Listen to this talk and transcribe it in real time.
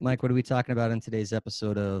Mike, what are we talking about in today's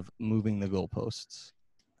episode of Moving the Goalposts?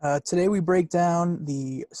 Today we break down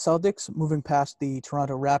the Celtics moving past the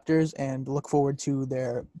Toronto Raptors and look forward to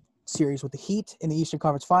their series with the Heat in the Eastern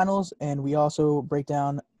Conference Finals. And we also break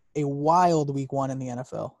down a wild week one in the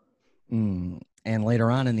NFL. And later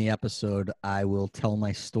on in the episode, I will tell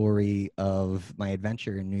my story of my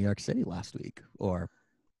adventure in New York City last week, or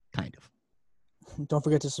kind of. Don't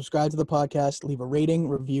forget to subscribe to the podcast, leave a rating,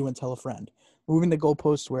 review, and tell a friend. Moving the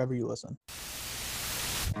goalposts wherever you listen.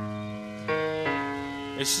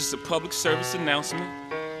 It's just a public service announcement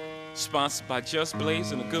sponsored by Just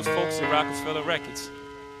Blaze and the good folks at Rockefeller Records.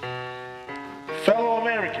 Fellow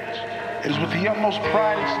Americans, it is with the utmost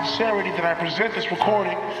pride and sincerity that I present this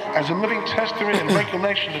recording as a living testament and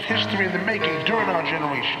recollection of history in the making during our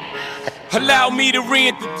generation. Allow me to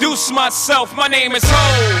reintroduce myself. My name is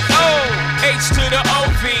Ho, H to the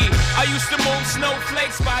O-V. I used to move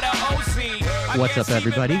snowflakes by the OZ. What's up,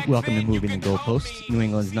 everybody? Welcome to Moving the Goalposts, New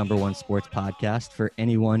England's #1 sports podcast for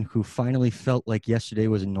anyone who finally felt like yesterday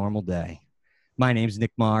was a normal day. My name's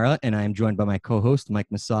Nick Mara, and I am joined by my co-host, Mike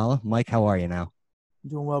Masala. Mike, how are you now? I'm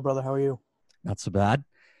doing well, brother. How are you? Not so bad.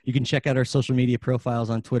 You can check out our social media profiles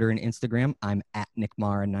on Twitter and Instagram. I'm at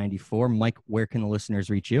NickMara94. Mike, where can the listeners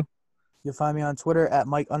reach you? You'll find me on Twitter at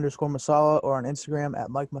Mike_Masala or on Instagram at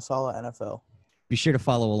Mike Masala NFL. Be sure to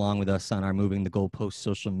follow along with us on our Moving the Goalposts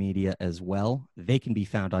social media as well. They can be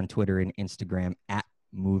found on Twitter and Instagram at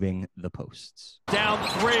Moving the Posts. Down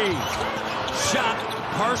three. Shot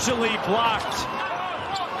partially blocked.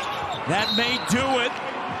 That may do it.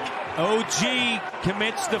 OG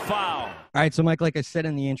commits the foul. All right, so Mike, like I said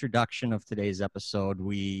in the introduction of today's episode,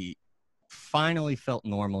 we finally felt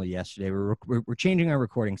normal yesterday. We're changing our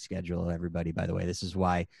recording schedule, everybody, by the way. This is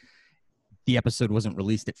why the episode wasn't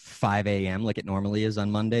released at 5 a.m. like it normally is on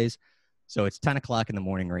Mondays. So it's 10 o'clock in the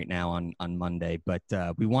morning right now on Monday. But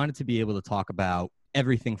we wanted to be able to talk about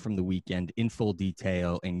everything from the weekend in full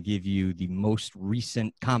detail and give you the most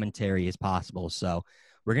recent commentary as possible. So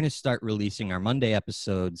we're going to start releasing our Monday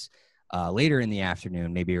episodes later in the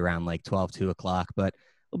afternoon, maybe around like 12, 2 o'clock. But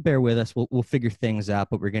bear with us. We'll figure things out,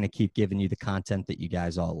 but we're going to keep giving you the content that you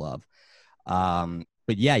guys all love.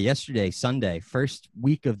 But yeah, yesterday, Sunday, first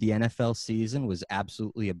week of the NFL season was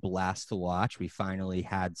absolutely a blast to watch. We finally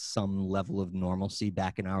had some level of normalcy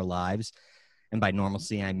back in our lives. And by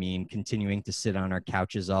normalcy, I mean continuing to sit on our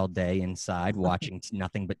couches all day inside, watching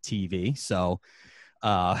nothing but TV. So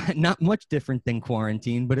not much different than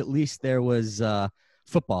quarantine, but at least there was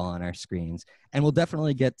football on our screens. And we'll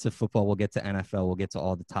definitely get to football. We'll get to NFL. We'll get to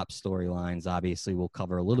all the top storylines. Obviously, we'll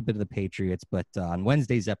cover a little bit of the Patriots. But on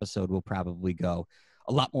Wednesday's episode, we'll probably go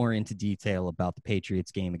a lot more into detail about the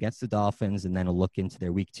Patriots game against the Dolphins, and then a look into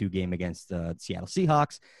their Week 2 game against the Seattle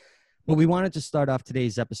Seahawks. But we wanted to start off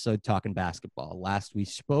today's episode talking basketball. Last we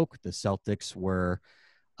spoke, the Celtics were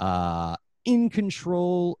in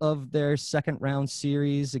control of their second-round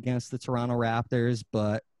series against the Toronto Raptors,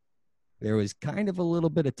 but there was kind of a little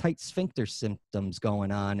bit of tight sphincter symptoms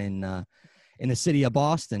going on in the city of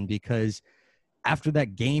Boston, because after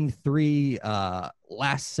that Game 3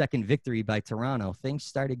 last-second victory by Toronto, things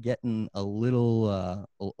started getting a little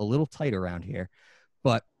tight around here.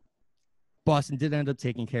 But Boston did end up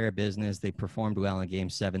taking care of business. They performed well in Game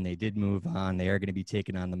 7. They did move on. They are going to be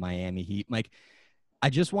taking on the Miami Heat. Mike, I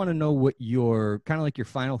just want to know what your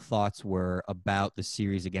final thoughts were about the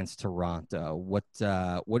series against Toronto. What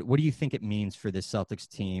do you think it means for this Celtics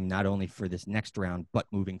team, not only for this next round, but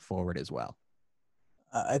moving forward as well?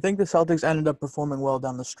 I think the Celtics ended up performing well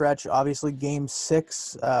down the stretch. Obviously, Game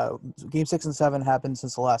 6 and 7 happened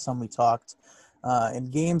since the last time we talked. In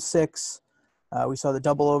Game 6, we saw the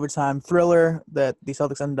double overtime thriller that the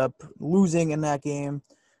Celtics ended up losing in that game.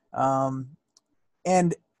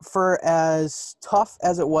 And for as tough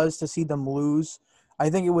as it was to see them lose, I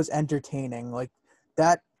think it was entertaining. Like,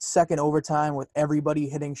 that second overtime with everybody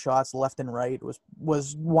hitting shots left and right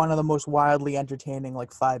was one of the most wildly entertaining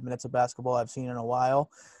 5 minutes of basketball I've seen in a while.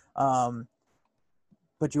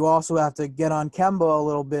 But you also have to get on Kemba a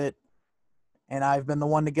little bit, and I've been the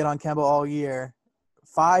one to get on Kemba all year.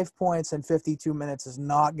 5 points in 52 minutes is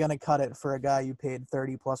not going to cut it for a guy you paid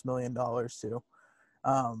 $30+ million to.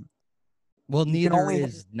 Well, neither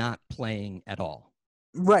is not playing at all.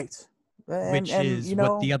 Right. Which is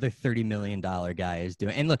what the other $30 million guy is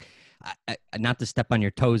doing. And look, not to step on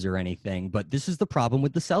your toes or anything, but this is the problem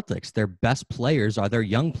with the Celtics. Their best players are their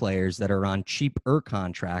young players that are on cheaper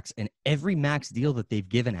contracts, and every max deal that they've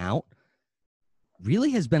given out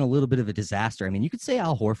really has been a little bit of a disaster. I mean, you could say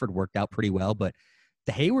Al Horford worked out pretty well, but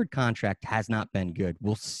the Hayward contract has not been good.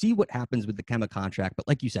 We'll see what happens with the Kemba contract, but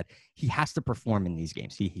like you said, he has to perform in these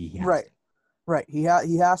games. He has right. to. Right. He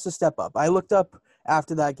has to step up. I looked up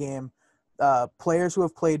after that game, players who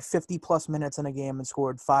have played 50-plus minutes in a game and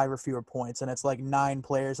scored 5 or fewer points, and it's like 9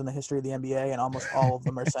 players in the history of the NBA, and almost all of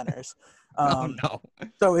them are centers. Oh, no.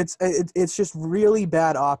 So it's just really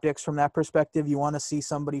bad optics from that perspective. You want to see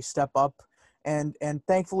somebody step up, and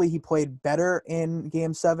thankfully he played better in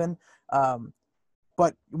Game 7.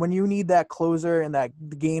 But when you need that closer and that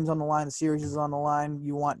the game's on the line, the series is on the line,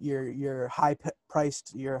 you want your high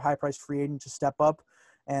priced free agent to step up.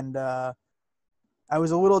 And I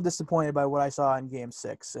was a little disappointed by what I saw in Game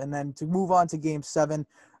 6. And then to move on to Game 7,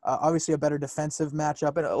 obviously a better defensive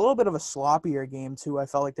matchup and a little bit of a sloppier game too. I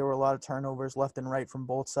felt like there were a lot of turnovers left and right from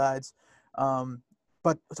both sides.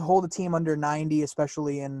 But to hold a team under 90,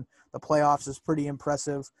 especially in the playoffs, is pretty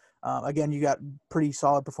impressive. Again, you got pretty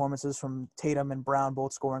solid performances from Tatum and Brown,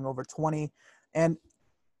 both scoring over 20. And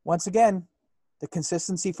once again, the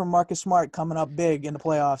consistency from Marcus Smart coming up big in the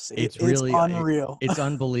playoffs, it's really unreal. It's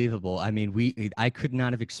unbelievable. I mean, I could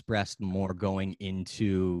not have expressed more going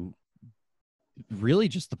into really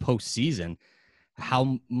just the postseason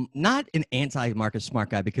how not an anti-Marcus Smart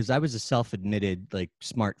guy, because I was a self-admitted like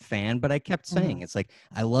Smart fan, but I kept saying it's like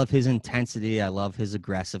I love his intensity, I love his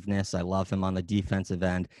aggressiveness, I love him on the defensive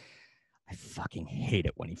end. I fucking hate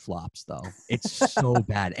it when he flops though. It's so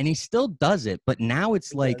bad, and he still does it. But now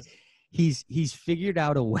it's like he's figured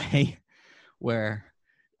out a way where,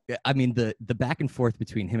 I mean, the back and forth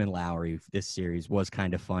between him and Lowry this series was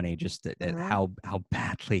kind of funny, just at how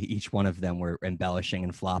badly each one of them were embellishing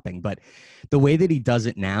and flopping. But the way that he does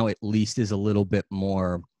it now, at least, is a little bit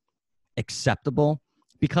more acceptable,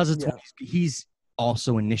 because it's he's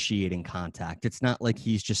also initiating contact. It's not like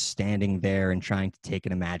he's just standing there and trying to take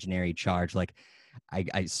an imaginary charge. Like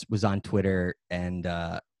I was on Twitter and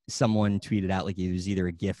someone tweeted out like it was either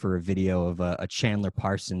a GIF or a video of a Chandler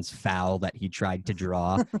Parsons foul that he tried to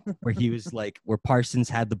draw where he was like, where Parsons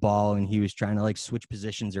had the ball and he was trying to like switch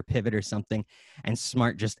positions or pivot or something, and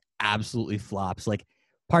Smart just absolutely flops. Like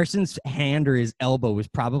Parsons' hand or his elbow was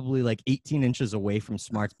probably like 18 inches away from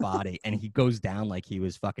Smart's body, and he goes down like he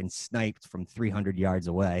was fucking sniped from 300 yards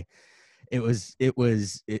away. It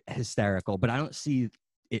was hysterical, but I don't see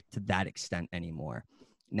it to that extent anymore.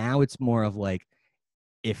 Now it's more of like,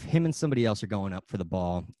 if him and somebody else are going up for the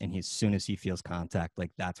ball and as soon as he feels contact,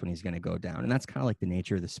 like that's when he's going to go down. And that's kind of like the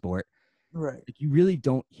nature of the sport. Right. Like, you really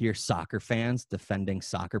don't hear soccer fans defending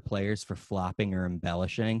soccer players for flopping or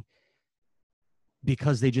embellishing,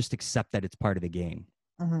 because they just accept that it's part of the game.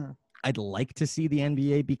 I'd like to see the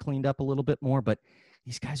NBA be cleaned up a little bit more, but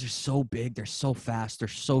these guys are so big. They're so fast. They're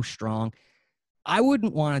so strong. I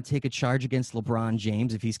wouldn't want to take a charge against LeBron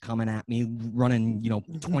James if he's coming at me running,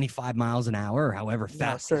 25 miles an hour or however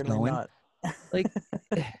fast he's going. Not. Like,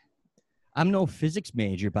 I'm no physics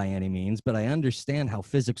major by any means, but I understand how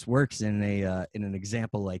physics works in an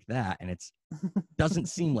example like that, and it doesn't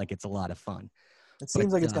seem like it's a lot of fun. It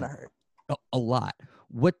seems like it's gonna hurt a lot.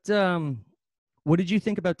 What did you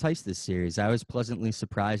think about Tice this series? I was pleasantly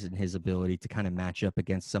surprised in his ability to kind of match up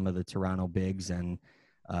against some of the Toronto bigs and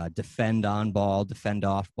defend on ball, defend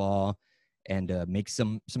off ball, and make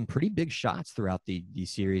some pretty big shots throughout the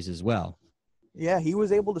series as well. Yeah, he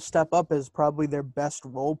was able to step up as probably their best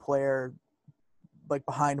role player, like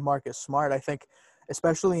behind Marcus Smart. I think,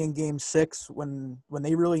 especially in Game 6, when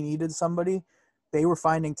they really needed somebody, they were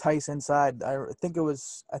finding Tice inside. I think it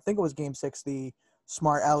was Game 6, the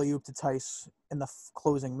Smart alley-oop to Tice in the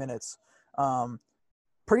closing minutes.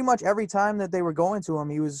 Pretty much every time that they were going to him,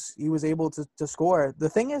 he was able to score. The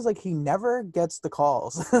thing is, like, he never gets the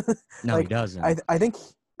calls. No, like, he doesn't. I think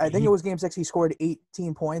it was Game 6. He scored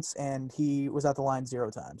 18 points and he was at the line 0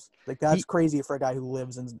 times. Like, that's crazy for a guy who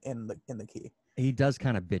lives in the key. He does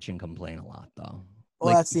kind of bitch and complain a lot, though.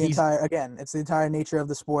 Well, like, it's the entire nature of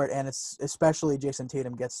the sport, and it's especially Jason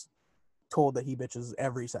Tatum gets told that he bitches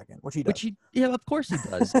every second, which he does. Yeah, of course he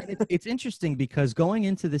does. And it's interesting because going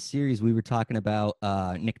into this series, we were talking about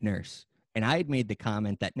Nick Nurse, and I had made the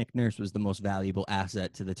comment that Nick Nurse was the most valuable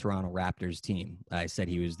asset to the Toronto Raptors team. I said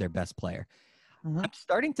he was their best player. I'm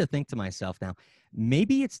starting to think to myself now,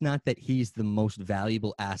 maybe it's not that he's the most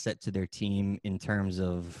valuable asset to their team in terms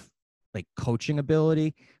of like coaching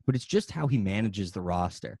ability, but it's just how he manages the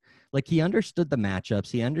roster. Like, he understood the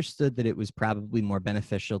matchups. He understood that it was probably more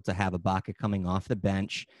beneficial to have Ibaka coming off the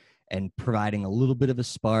bench and providing a little bit of a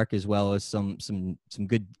spark, as well as some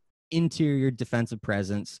good interior defensive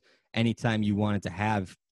presence anytime you wanted to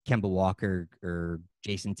have Kemba Walker or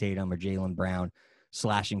Jason Tatum or Jaylen Brown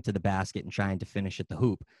slashing to the basket and trying to finish at the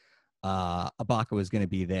hoop. Ibaka was going to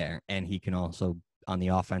be there, and he can also, on the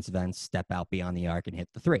offensive end, step out beyond the arc and hit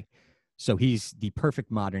the three. So he's the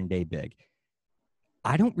perfect modern day big.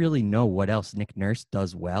 I don't really know what else Nick Nurse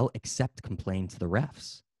does well except complain to the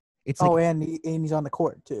refs. It's like, and he's on the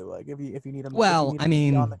court too. Like if you need him, well, to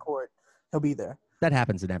be on the court, he'll be there. That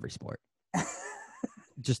happens in every sport.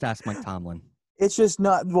 Just ask Mike Tomlin. It's just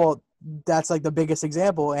not, well, that's like the biggest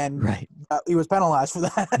example, and right. He was penalized for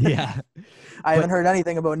that. Yeah. I haven't heard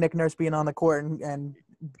anything about Nick Nurse being on the court and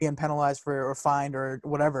being penalized or fined or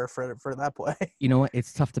whatever for that play. You know what?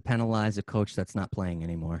 It's tough to penalize a coach that's not playing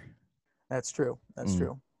anymore. That's true. That's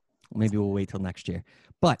true. Maybe we'll wait till next year.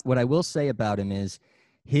 But what I will say about him is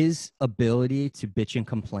his ability to bitch and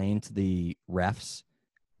complain to the refs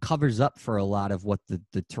covers up for a lot of what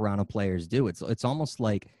the Toronto players do. It's almost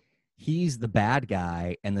like he's the bad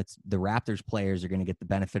guy and the Raptors players are going to get the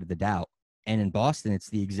benefit of the doubt. And in Boston, it's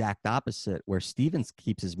the exact opposite, where Stevens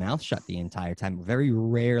keeps his mouth shut the entire time. Very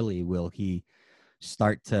rarely will he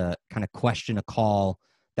start to kind of question a call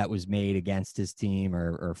that was made against his team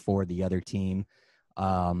or for the other team.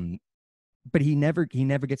 But he never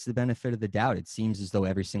gets the benefit of the doubt. It seems as though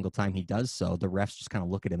every single time he does so, the refs just kind of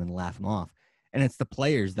look at him and laugh him off. And it's the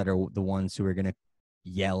players that are the ones who are going to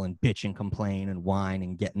yell and bitch and complain and whine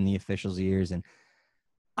and get in the officials' ears. And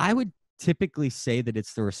I would typically say that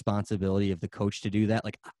it's the responsibility of the coach to do that.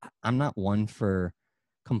 Like, I'm not one for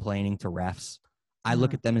complaining to refs. I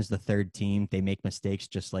look at them as the third team. They make mistakes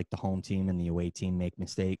just like the home team and the away team make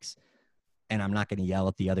mistakes. And I'm not going to yell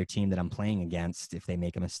at the other team that I'm playing against if they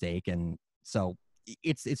make a mistake. And so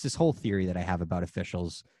it's this whole theory that I have about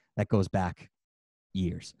officials that goes back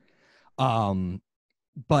years.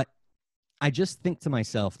 But I just think to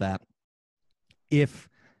myself that if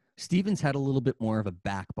Stevens had a little bit more of a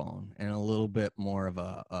backbone and a little bit more of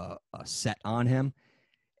a set on him,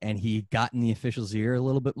 and he got in the official's ear a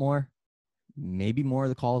little bit more, maybe more of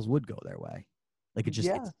the calls would go their way. Like, it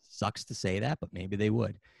sucks to say that, but maybe they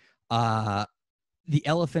would. The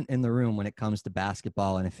elephant in the room when it comes to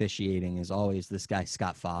basketball and officiating is always this guy,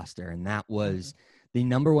 Scott Foster. And that was the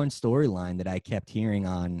number one storyline that I kept hearing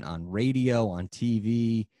on radio, on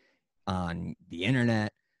TV, on the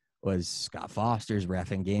internet, was Scott Foster's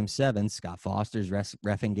reffing Game 7. Scott Foster's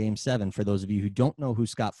reffing Game 7. For those of you who don't know who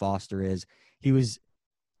Scott Foster is, he was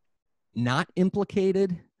not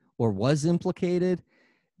implicated or was implicated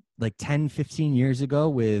like 10, 15 years ago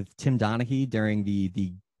with Tim Donaghy during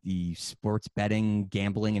the sports betting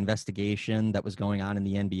gambling investigation that was going on in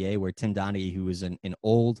the NBA, where Tim Donaghy, who was an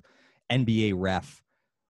old NBA ref,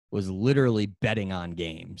 was literally betting on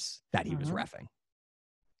games that he was reffing.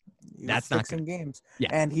 That's not good. Games. Yeah.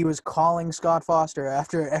 And he was calling Scott Foster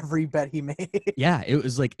after every bet he made. Yeah, it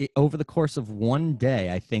was like over the course of one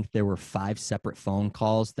day, I think there were 5 separate phone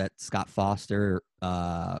calls that Scott Foster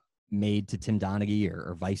made to Tim Donaghy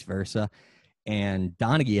or vice versa. And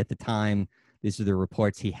Donaghy at the time, these are the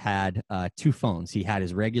reports, he had 2 phones. He had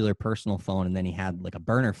his regular personal phone, and then he had like a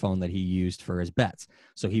burner phone that he used for his bets.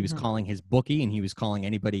 So he was calling his bookie, and he was calling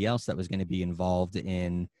anybody else that was going to be involved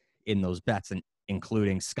in those bets, and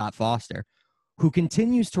including Scott Foster, who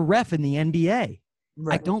continues to ref in the NBA.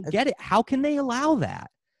 Right. I don't get it. How can they allow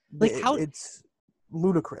that? Like, how it's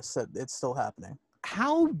ludicrous that it's still happening.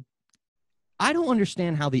 I don't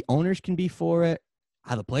understand how the owners can be for it,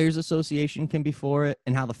 how the Players Association can be for it,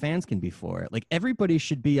 and how the fans can be for it. Like, everybody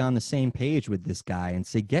should be on the same page with this guy and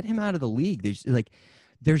say, get him out of the league.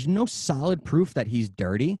 There's no solid proof that he's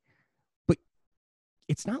dirty, but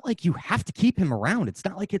it's not like you have to keep him around. It's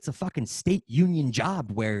not like it's a fucking state union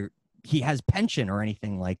job where he has pension or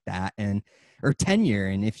anything like that, or tenure.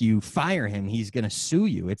 And if you fire him, he's going to sue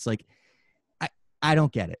you. It's like, I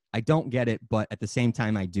don't get it. I don't get it. But at the same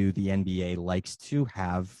time, I do. The NBA likes to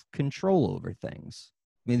have control over things.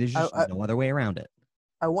 I mean, there's just no other way around it.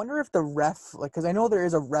 I wonder if the ref, because I know there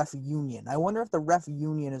is a ref union. I wonder if the ref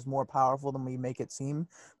union is more powerful than we make it seem.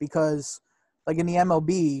 Because, like in the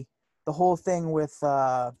MLB, the whole thing with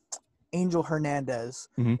Angel Hernandez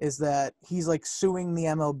is that he's like suing the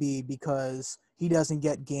MLB because he doesn't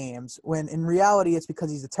get games, when in reality it's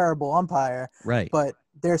because he's a terrible umpire. Right. But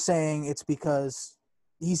they're saying it's because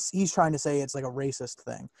he's trying to say it's like a racist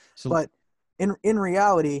thing. But in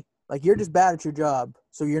reality, like, you're just bad at your job,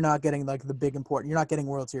 so you're not getting like the big important. You're not getting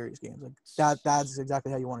World Series games. Like that's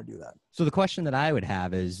exactly how you want to do that. So the question that I would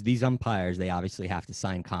have is, these umpires, they obviously have to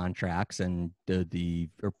sign contracts, and the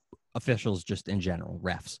officials just in general,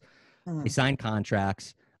 refs, they sign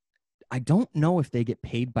contracts. I don't know if they get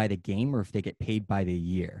paid by the game or if they get paid by the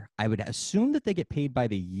year. I would assume that they get paid by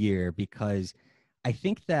the year, because I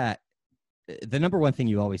think that the number one thing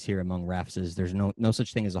you always hear among refs is there's no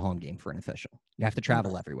such thing as a home game for an official. You have to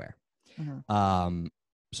travel everywhere.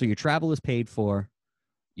 So your travel is paid for,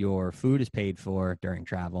 your food is paid for during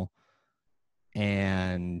travel,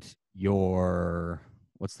 and your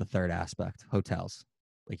What's the third aspect? Hotels.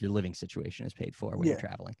 Like your living situation is paid for when you're Yeah.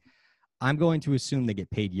 traveling. I'm going to assume they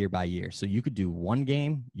get paid year by year. So you could do one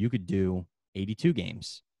game, you could do 82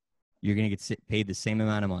 games. You're going to get paid the same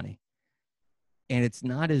amount of money. And it's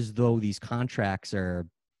not as though these contracts are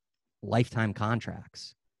lifetime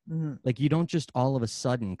contracts. Mhm. Like you don't just all of a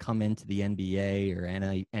sudden come into the NBA or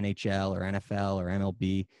NHL or NFL or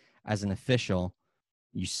MLB as an official.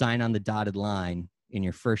 You sign on the dotted line in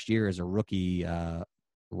your first year as a rookie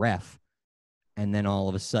ref. And then all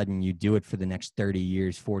of a sudden you do it for the next 30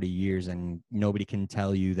 years, 40 years, and nobody can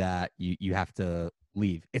tell you that you have to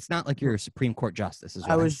leave. It's not like you're a Supreme Court justice. Is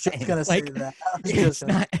what I I'm was just saying. going to say Like, that. I was just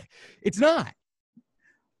gonna- It's not.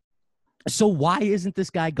 So why isn't this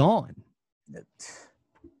guy gone?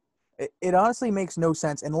 It honestly makes no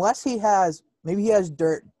sense unless maybe he has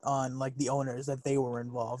dirt on like the owners that they were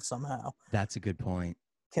involved somehow. That's a good point.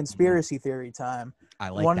 Conspiracy theory time. I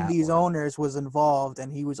like One that of these one. owners was involved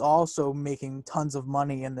and he was also making tons of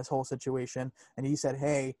money in this whole situation. And he said,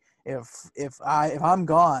 hey, if I'm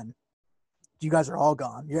gone, you guys are all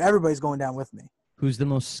gone. Everybody's going down with me. Who's the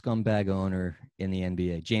most scumbag owner in the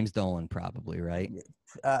NBA? James Dolan, probably, right?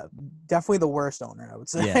 Definitely the worst owner, I would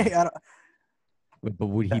say. Yeah. But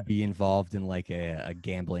would he be involved in like a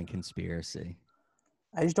gambling conspiracy?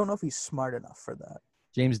 I just don't know if he's smart enough for that.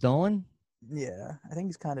 James Dolan? Yeah, I think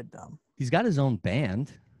he's kind of dumb. He's got his own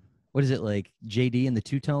band. What is it, like JD and the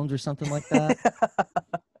Two Tones or something like that?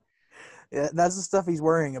 Yeah, that's the stuff he's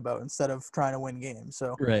worrying about instead of trying to win games.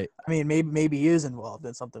 So, Right. I mean, maybe he is involved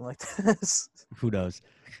in something like this. Who knows?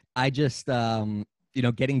 I just,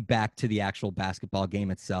 getting back to the actual basketball game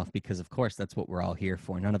itself, because of course that's what we're all here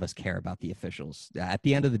for. None of us care about the officials. At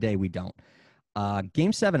the end of the day, we don't.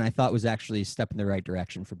 Game 7, I thought, was actually a step in the right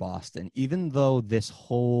direction for Boston. Even though this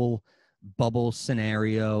whole bubble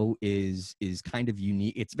scenario is kind of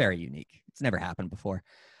unique, it's very unique. It's never happened before.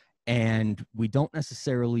 And we don't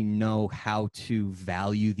necessarily know how to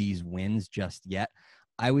value these wins just yet.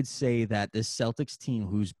 I would say that this Celtics team,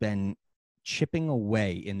 who's been chipping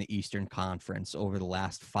away in the Eastern Conference over the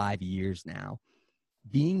last 5 years now,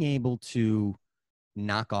 being able to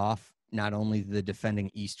knock off not only the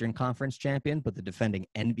defending Eastern Conference champion, but the defending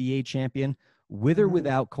NBA champion, with or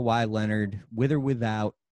without Kawhi Leonard, with or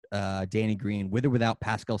without Danny Green, with or without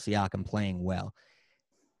Pascal Siakam playing well,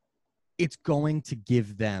 it's going to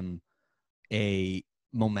give them a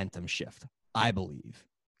momentum shift, I believe.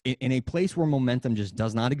 In a place where momentum just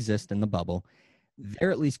does not exist in the bubble,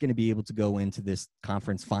 they're at least going to be able to go into this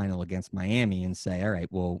conference final against Miami and say, all right,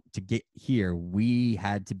 well, to get here, we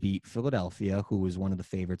had to beat Philadelphia, who was one of the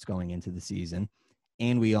favorites going into the season,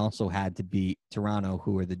 and we also had to beat Toronto,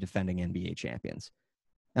 who are the defending NBA champions.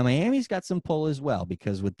 Now, Miami's got some pull as well,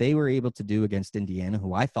 because what they were able to do against Indiana,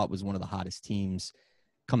 who I thought was one of the hottest teams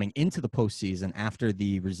coming into the postseason after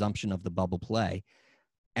the resumption of the bubble play,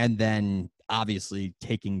 and then obviously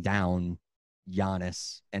taking down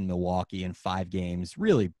Giannis and Milwaukee in 5 games,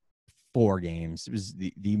 really 4 games. It was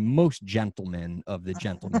the most gentleman of the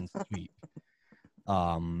gentleman's sweep.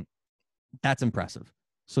 That's impressive.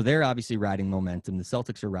 So they're obviously riding momentum. The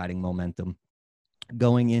Celtics are riding momentum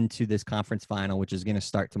going into this conference final, which is going to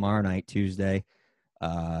start tomorrow night, Tuesday.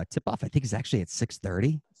 Tip-off, I think, is actually at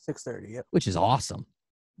 6:30. 6:30, yep. Which is awesome.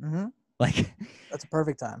 Mm-hmm. Like, that's a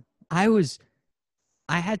perfect time.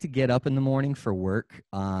 I had to get up in the morning for work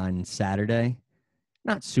on Saturday.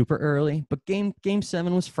 Not super early, but game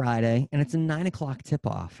 7 was Friday, and it's a 9 o'clock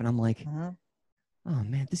tip-off. And I'm like, oh,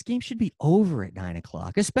 man, this game should be over at 9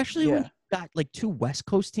 o'clock, especially when you've got like 2 West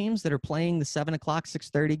Coast teams that are playing the 7 o'clock,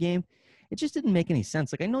 6:30 game. It just didn't make any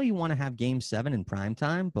sense. Like, I know you want to have game 7 in prime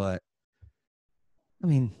time, but, I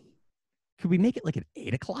mean, could we make it like an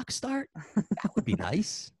 8 o'clock start? That would be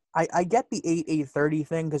nice. I get the 8:30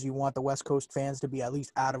 thing because you want the West Coast fans to be at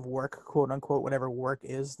least out of work, quote unquote, whatever work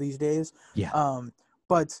is these days. Yeah.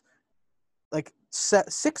 But like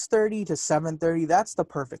 6:30 to 7:30, that's the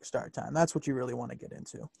perfect start time. That's what you really want to get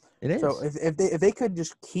into. It is. So if they could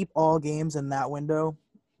just keep all games in that window,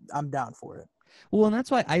 I'm down for it. Well, and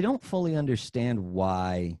that's why I don't fully understand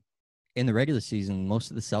why in the regular season most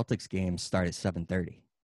of the Celtics games start at 7:30.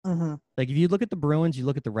 Mm-hmm. Like, if you look at the Bruins, you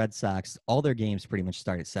look at the Red Sox, all their games pretty much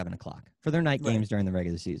start at 7 o'clock for their night games during the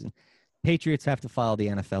regular season. Patriots have to follow the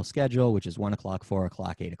NFL schedule, which is 1 o'clock, 4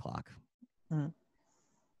 o'clock, 8 o'clock. Mm-hmm.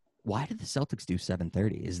 Why did the Celtics do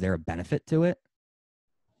 7:30? Is there a benefit to it?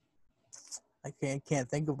 I can't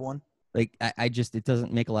think of one. Like, I just, it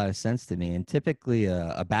doesn't make a lot of sense to me. And typically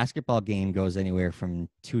a basketball game goes anywhere from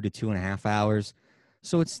 2 to 2.5 hours.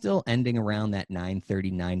 So it's still ending around that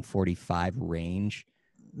 9:30, 9:45 range.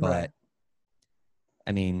 But,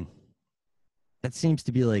 I mean, that seems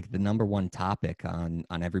to be like the number one topic on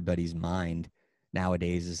everybody's mind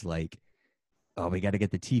nowadays is like, oh, we got to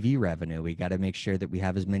get the TV revenue. We got to make sure that we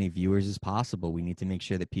have as many viewers as possible. We need to make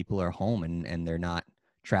sure that people are home and they're not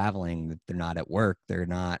traveling, that they're not at work, they're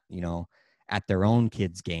not, at their own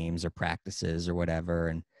kids' games or practices or whatever.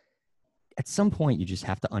 And at some point, you just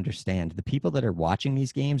have to understand the people that are watching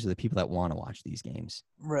these games are the people that want to watch these games.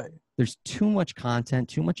 Right. There's too much content,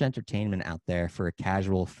 too much entertainment out there for a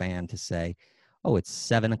casual fan to say, oh, it's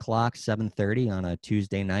 7 o'clock, 7:30 on a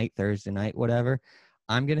Tuesday night, Thursday night, whatever.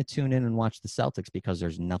 I'm going to tune in and watch the Celtics because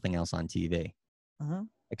there's nothing else on TV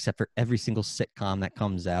except for every single sitcom that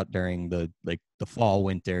comes out during the fall,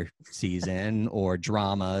 winter season or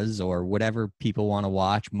dramas or whatever people want to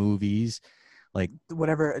watch, movies. Like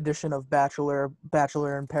whatever edition of Bachelor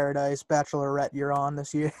in Paradise, Bachelorette you're on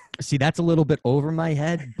this year. See, that's a little bit over my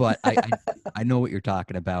head, but I know what you're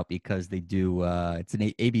talking about because they do. It's an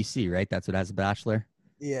ABC, right? That's what has a Bachelor.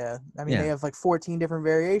 Yeah, I mean they have like 14 different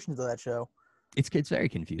variations of that show. It's very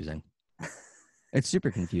confusing. It's super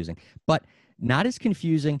confusing, but not as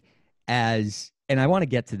confusing as. And I want to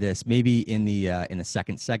get to this maybe in the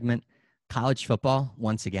second segment. College football.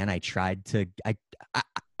 Once again, I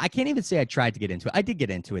can't even say I tried to get into it. I did get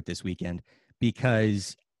into it this weekend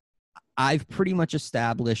because I've pretty much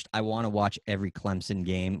established I want to watch every Clemson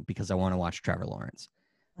game because I want to watch Trevor Lawrence.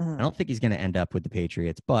 I don't think he's going to end up with the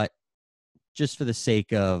Patriots, but just for the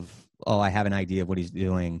sake of, I have an idea of what he's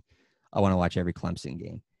doing, I want to watch every Clemson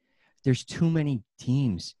game. There's too many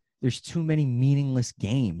teams. There's too many meaningless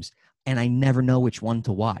games, and I never know which one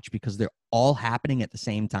to watch because they're all happening at the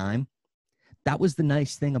same time. That was the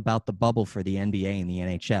nice thing about the bubble for the NBA and the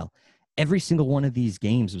NHL. Every single one of these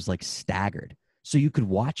games was like staggered. So you could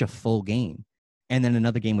watch a full game and then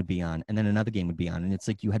another game would be on and then another game would be on. And it's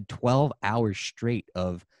like you had 12 hours straight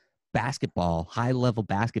of basketball, high-level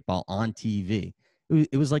basketball on TV.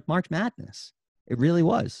 It was like March Madness. It really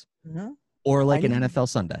was. Or like an NFL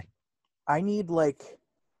Sunday. I need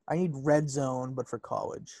Red Zone, but for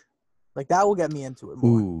college. Like that will get me into it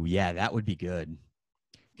more. Ooh, yeah, that would be good.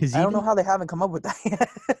 I don't know how they haven't come up with that yet.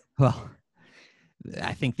 Well,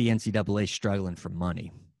 I think the NCAA is struggling for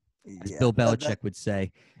money. As Bill Belichick would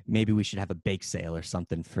say, maybe we should have a bake sale or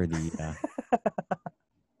something for the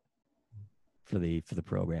for the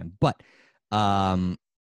program. But I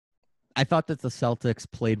thought that the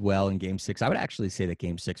Celtics played well in Game 6. I would actually say that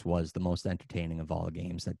Game 6 was the most entertaining of all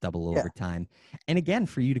games, that double overtime. And again,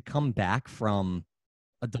 for you to come back from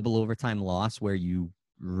a double overtime loss where you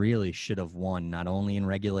really should have won, not only in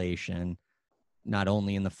regulation, not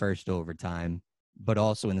only in the first overtime, but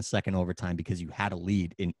also in the second overtime because you had a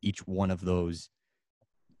lead in each one of those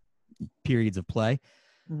periods of play.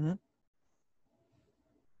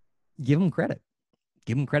 Give them credit.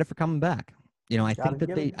 Give them credit for coming back.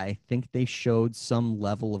 I think they showed some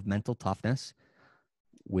level of mental toughness,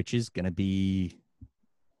 which is going to be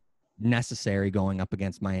necessary going up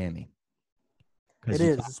against Miami. It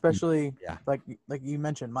is, especially like you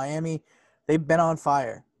mentioned, Miami. They've been on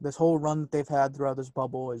fire. This whole run that they've had throughout this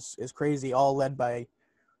bubble is crazy. All led by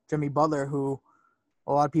Jimmy Butler, who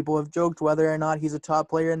a lot of people have joked whether or not he's a top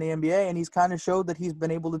player in the NBA, and he's kind of showed that he's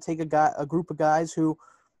been able to take a group of guys who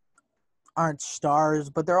aren't stars,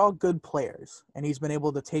 but they're all good players, and he's been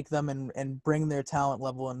able to take them and bring their talent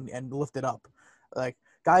level and lift it up. Like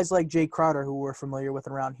guys like Jay Crowder, who we're familiar with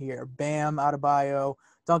around here, Bam Adebayo,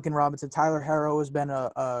 Duncan Robinson, Tyler Herro has been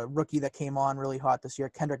a rookie that came on really hot this year.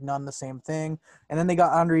 Kendrick Nunn, the same thing. And then they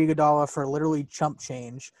got Andre Iguodala for literally chump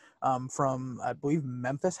change from, I believe,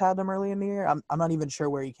 Memphis had them early in the year. I'm not even sure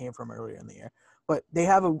where he came from earlier in the year. But they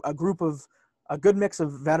have a good mix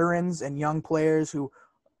of veterans and young players who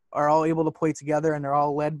are all able to play together, and they're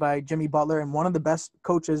all led by Jimmy Butler, and one of the best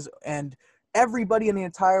coaches. And everybody in the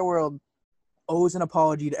entire world owes an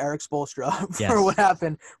apology to Eric Spoelstra for what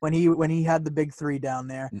happened when he had the big three down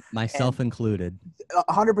there, myself included.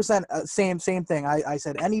 100% same thing. I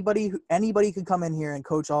said anybody could come in here and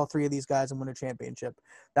coach all three of these guys and win a championship.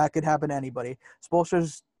 That could happen to anybody.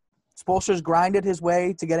 Spoelstra's grinded his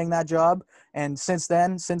way to getting that job, and since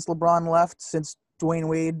then, since LeBron left, since Dwayne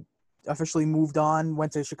Wade officially moved on,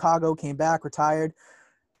 went to Chicago, came back, retired,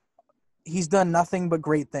 he's done nothing but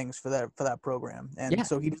great things for that program, and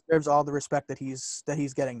so he deserves all the respect that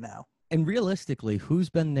he's getting now. And realistically, who's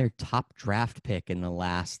been their top draft pick in the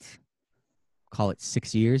last, call it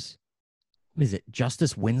 6 years? What is it,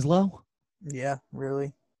 Justice Winslow? Yeah,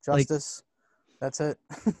 really, Justice. That's it.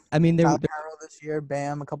 I mean, there this year,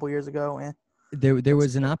 Bam, a couple years ago. There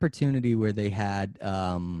was an opportunity where they had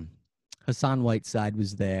Hassan Whiteside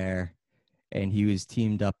was there, and he was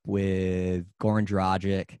teamed up with Goran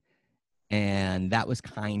Dragic. And that was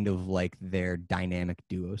kind of like their dynamic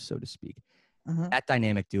duo, so to speak. Mm-hmm. That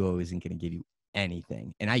dynamic duo isn't going to give you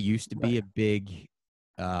anything. And I used to be Right. a big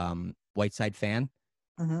Whiteside fan.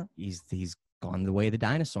 Mm-hmm. He's gone the way of the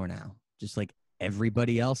dinosaur now, just like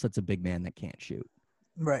everybody else that's a big man that can't shoot.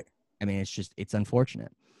 Right. I mean, it's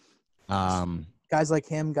unfortunate. Guys like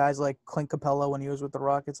him, guys like Clint Capella when he was with the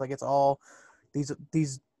Rockets, like it's all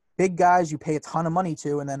these big guys you pay a ton of money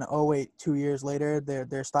to, and then 2 years later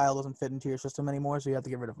their style doesn't fit into your system anymore, so you have to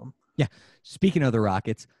get rid of them. Yeah. Speaking of the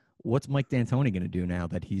Rockets, what's Mike D'Antoni going to do now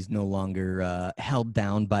that he's no longer held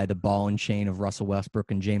down by the ball and chain of Russell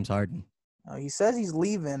Westbrook and James Harden? He says he's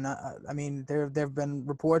leaving. I mean, there've been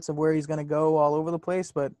reports of where he's going to go all over the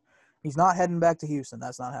place, but he's not heading back to Houston.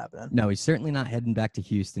 That's not happening. No, he's certainly not heading back to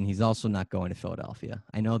Houston. He's also not going to Philadelphia.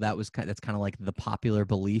 I know that's kind of like the popular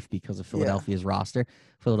belief because of Philadelphia's roster.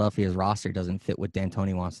 Philadelphia's roster doesn't fit what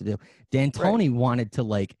D'Antoni wants to do. D'Antoni wanted to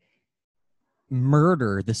like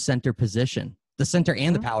murder the center position, the center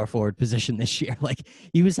and the power forward position this year. Like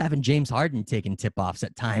he was having James Harden taking tip-offs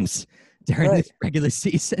at times during this regular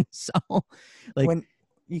season. So like when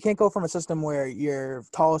you can't go from a system where your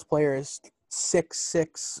tallest player is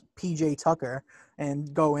 6'6" PJ Tucker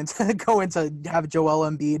and go into have Joel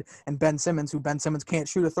Embiid and Ben Simmons, who Ben Simmons can't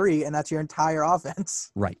shoot a three, and that's your entire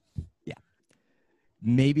offense. Right. Yeah.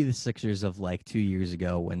 Maybe the Sixers of like 2 years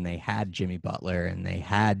ago when they had Jimmy Butler and they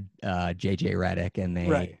had JJ Redick and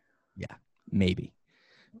they maybe.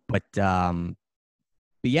 But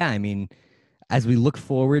yeah, I mean, as we look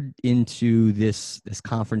forward into this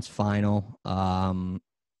conference final,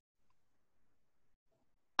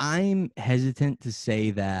 I'm hesitant to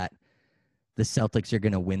say that the Celtics are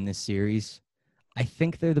going to win this series. I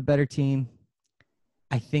think they're the better team.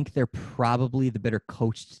 I think they're probably the better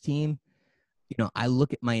coached team. You know, I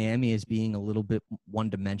look at Miami as being a little bit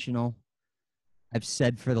one-dimensional. I've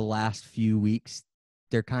said for the last few weeks,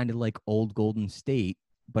 they're kind of like old Golden State,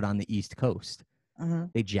 but on the East Coast. Mm-hmm.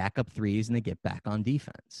 They jack up threes and they get back on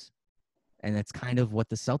defense. And that's kind of what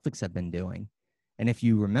the Celtics have been doing. And if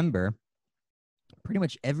you remember, pretty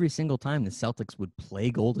much every single time the Celtics would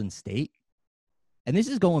play Golden State, and this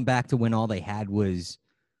is going back to when all they had was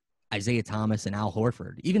Isaiah Thomas and Al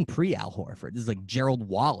Horford, even pre-Al Horford. This is like Gerald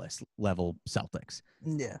Wallace level Celtics.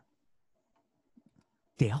 Yeah.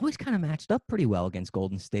 They always kind of matched up pretty well against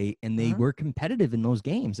Golden State, and they were competitive in those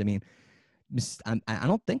games. I mean, I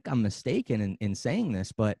don't think I'm mistaken in saying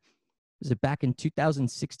this, but was it back in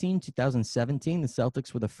 2016, 2017, the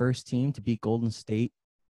Celtics were the first team to beat Golden State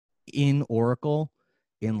in Oracle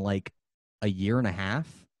in like a year and a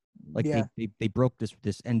half. Like they broke this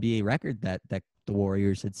NBA record that the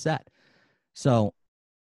Warriors had set. So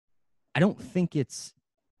I don't think it's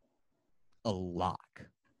a lock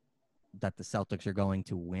that the Celtics are going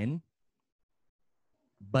to win,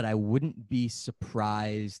 but I wouldn't be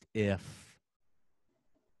surprised if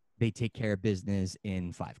they take care of business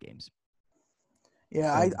in 5 games.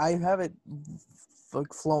 Yeah, I have it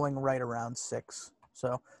like flowing right around 6.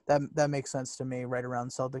 So that makes sense to me, right around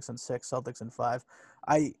Celtics in 6, Celtics in 5.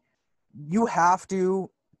 You have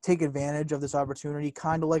to take advantage of this opportunity,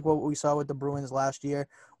 kind of like what we saw with the Bruins last year,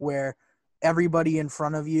 where everybody in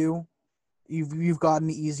front of you, you've gotten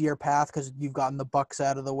the easier path because you've gotten the Bucks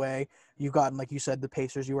out of the way. You've gotten, like you said, the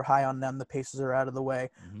Pacers. You were high on them. The Pacers are out of the way.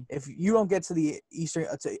 Mm-hmm. If you don't get to the Eastern,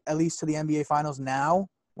 at least to the NBA Finals now,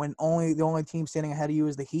 when the only team standing ahead of you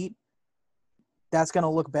is the Heat, that's going to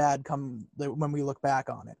look bad when we look back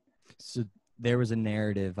on it. So there was a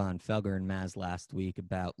narrative on Felger and Maz last week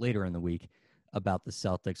later in the week about the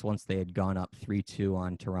Celtics once they had gone up 3-2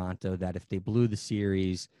 on Toronto, that if they blew the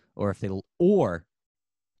series or if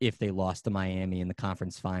they lost to Miami in the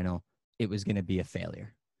conference final, it was going to be a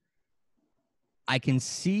failure. I can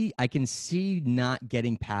see not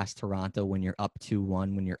getting past Toronto when you're up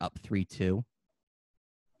 2-1, when you're up 3-2.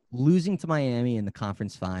 Losing to Miami in the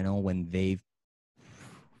conference final when they've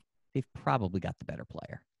probably got the better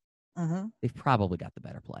player. Mm-hmm. They've probably got the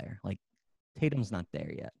better player. Like, Tatum's not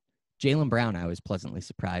there yet. Jaylen Brown, I was pleasantly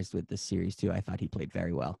surprised with this series, too. I thought he played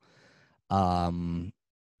very well.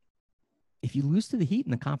 If you lose to the Heat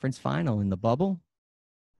in the conference final in the bubble,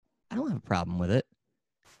 I don't have a problem with it.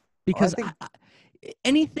 Because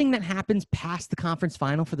anything that happens past the conference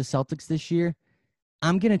final for the Celtics this year,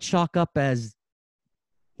 I'm going to chalk up as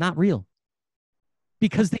not real.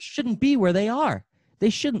 Because they shouldn't be where they are. They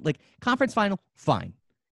shouldn't. Like, conference final, fine.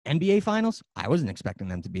 NBA finals, I wasn't expecting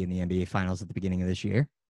them to be in the NBA finals at the beginning of this year.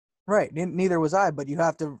 Right. Neither was I, but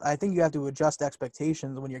I think you have to adjust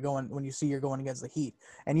expectations when you see you're going against the Heat.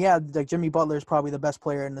 And yeah, like Jimmy Butler is probably the best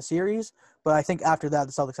player in the series, but I think after that,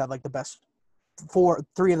 the Celtics have like the best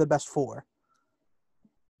 3 of the best 4.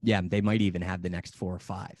 Yeah, they might even have the next 4 or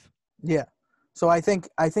 5. Yeah. So I think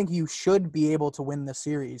you should be able to win the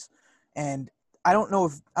series, and I don't know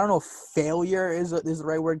if failure is the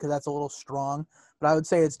right word, because that's a little strong, but I would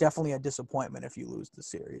say it's definitely a disappointment if you lose the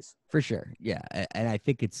series. For sure. Yeah. And I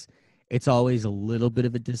think it's always a little bit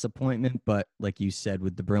of a disappointment, but like you said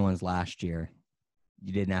with the Bruins last year,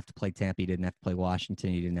 you didn't have to play Tampa, you didn't have to play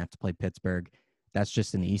Washington, you didn't have to play Pittsburgh. That's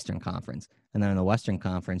just in the Eastern Conference. And then in the Western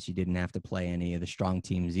Conference, you didn't have to play any of the strong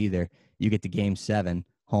teams either. You get to Game 7,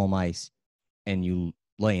 home ice, and you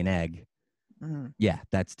lay an egg. Mm-hmm. Yeah,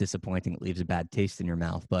 that's disappointing. It leaves a bad taste in your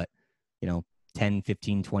mouth. But, 10,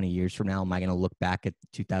 15, 20 years from now, am I going to look back at the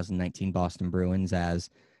 2019 Boston Bruins as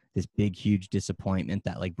this big, huge disappointment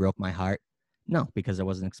that broke my heart? No, because I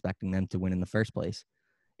wasn't expecting them to win in the first place.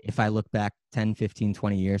 If I look back 10, 15,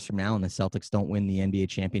 20 years from now and the Celtics don't win the NBA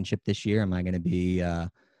championship this year, am I going to be,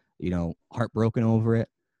 heartbroken over it?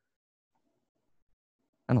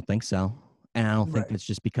 I don't think so. And I don't think it's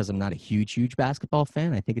just because I'm not a huge, huge basketball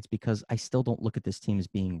fan. I think it's because I still don't look at this team as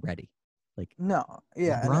being ready. No.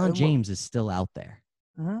 Yeah. LeBron James is still out there.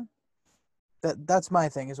 Mm-hmm. That's my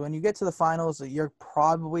thing, is when you get to the finals, you're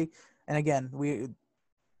probably, and again,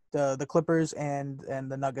 the Clippers and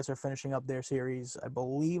the Nuggets are finishing up their series, I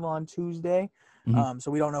believe, on Tuesday. Mm-hmm. So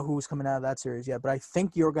we don't know who's coming out of that series yet, but I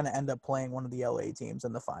think you're going to end up playing one of the LA teams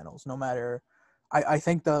in the finals, no matter. I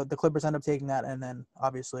think the Clippers end up taking that, and then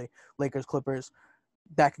obviously Lakers, Clippers,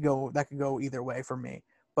 that could go either way for me.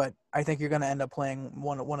 But I think you're going to end up playing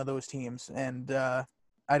one of those teams, and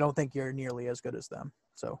I don't think you're nearly as good as them.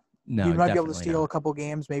 So no, you might be able to steal not. a couple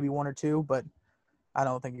games, maybe 1 or 2, but I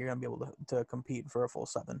don't think you're going to be able to compete for a full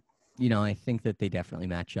 7. I think that they definitely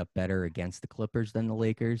match up better against the Clippers than the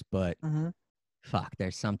Lakers, but fuck,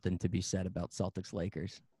 there's something to be said about Celtics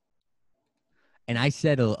Lakers. And I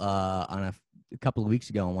said on a couple of weeks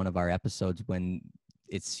ago on one of our episodes, when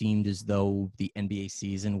it seemed as though the NBA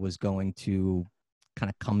season was going to kind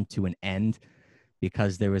of come to an end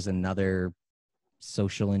because there was another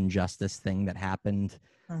social injustice thing that happened.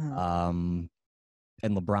 And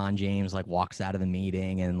LeBron James walks out of the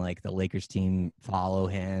meeting, and the Lakers team follow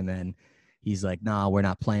him, and he's like, "No, we're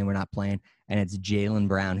not playing. And it's Jaylen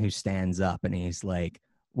Brown who stands up, and he's like,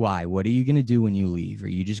 "Why? What are you going to do when you leave? Are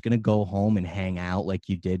you just going to go home and hang out like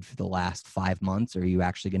you did for the last 5 months? Or are you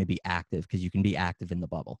actually going to be active? Because you can be active in the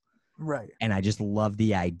bubble." Right. And I just love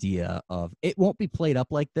the idea of it won't be played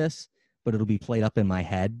up like this, but it'll be played up in my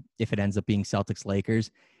head. If it ends up being Celtics Lakers,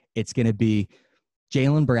 it's going to be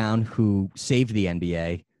Jaylen Brown, who saved the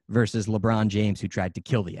NBA, versus LeBron James, who tried to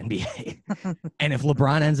kill the NBA. And if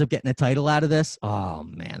LeBron ends up getting a title out of this, oh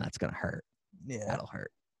man, that's going to hurt. Yeah. That'll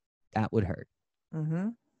hurt. That would hurt. Mm-hmm.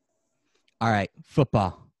 All right,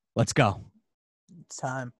 football. Let's go. It's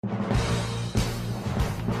time.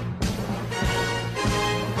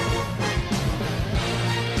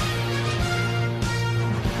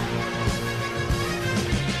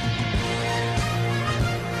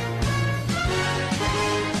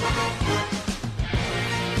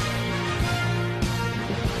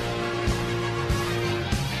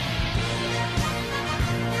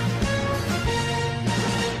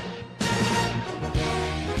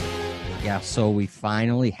 Yeah, so we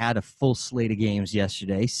finally had a full slate of games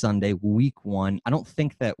yesterday, Sunday, week 1. I don't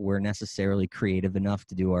think that we're necessarily creative enough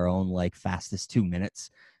to do our own fastest 2 minutes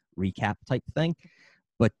recap type thing,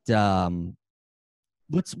 but we'll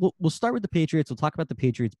start with the Patriots. We'll talk about the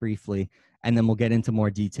Patriots briefly, and then we'll get into more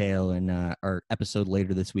detail in our episode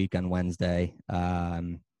later this week on Wednesday.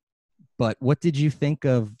 But what did you think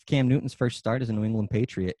of Cam Newton's first start as a New England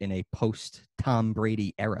Patriot in a post-Tom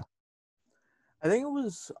Brady era? I think it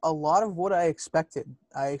was a lot of what I expected.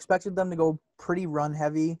 I expected them to go pretty run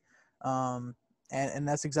heavy, and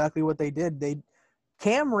that's exactly what they did.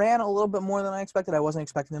 Cam ran a little bit more than I expected. I wasn't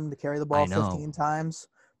expecting him to carry the ball 15 times,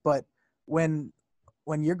 but when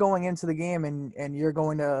you're going into the game and you're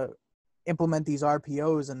going to implement these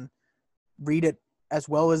RPOs and read it as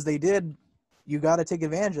well as they did, you got to take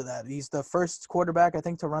advantage of that. He's the first quarterback, I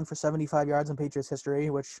think, to run for 75 yards in Patriots history,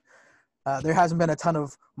 which there hasn't been a ton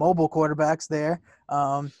of mobile quarterbacks there,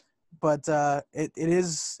 but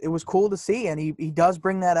it was cool to see, and he does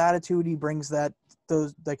bring that attitude. He brings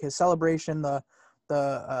his celebration, the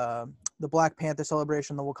Black Panther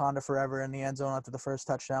celebration, the Wakanda Forever in the end zone after the first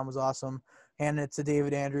touchdown was awesome. Handing it to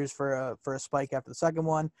David Andrews for a spike after the second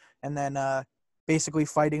one, and then basically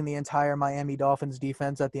fighting the entire Miami Dolphins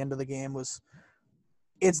defense at the end of the game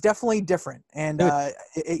it's definitely different, and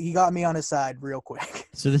he got me on his side real quick.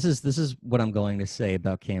 So this is what I'm going to say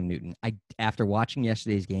about Cam Newton. After watching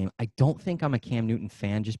yesterday's game, I don't think I'm a Cam Newton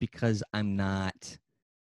fan just because I'm not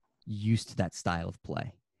used to that style of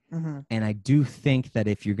play. And I do think that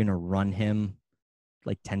if you're going to run him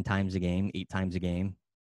like 10 times a game, 8 times a game,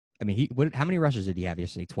 I mean, how many rushes did he have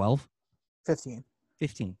yesterday? 12? 15.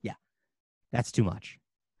 15, yeah. That's too much.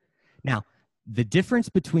 Now, the difference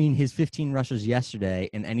between his 15 rushes yesterday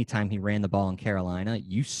and any time he ran the ball in Carolina,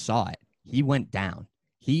 you saw it. He went down.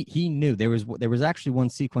 He knew. There was actually one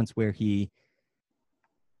sequence where he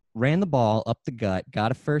ran the ball up the gut,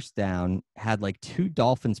 got a first down, had like 2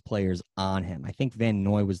 Dolphins players on him. I think Van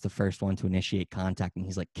Noy was the first one to initiate contact, and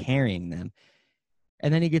he's like carrying them.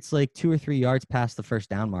 And then he gets like 2 or 3 yards past the first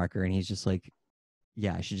down marker, and he's just like,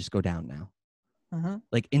 yeah, I should just go down now.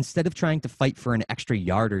 Like, instead of trying to fight for an extra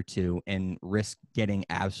yard or 2 and risk getting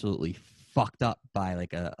absolutely fucked up by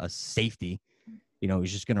like a safety,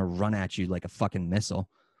 he's just going to run at you like a fucking missile.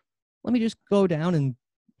 Let me just go down and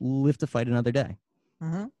live to fight another day.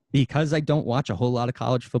 Because I don't watch a whole lot of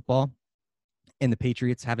college football, and the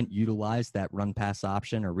Patriots haven't utilized that run pass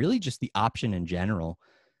option, or really just the option in general,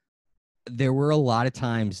 there were a lot of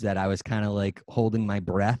times that I was kind of like holding my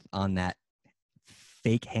breath on that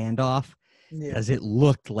fake handoff, because it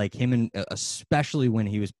looked like him, and especially when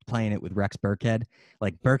he was playing it with Rex Burkhead,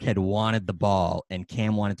 like Burkhead wanted the ball and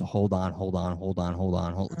Cam wanted to hold on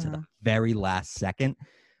to the very last second,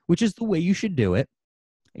 which is the way you should do it.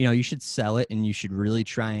 You should sell it, and you should really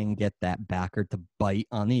try and get that backer to bite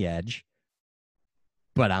on the edge.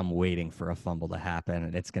 But I'm waiting for a fumble to happen,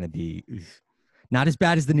 and it's going to be not as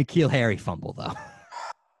bad as the N'Keal Harry fumble, though.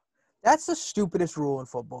 That's the stupidest rule in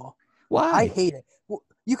football. Why? I hate it.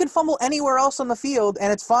 You can fumble anywhere else on the field,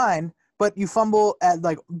 and it's fine, but you fumble at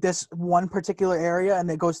like this one particular area, and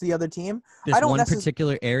it goes to the other team. This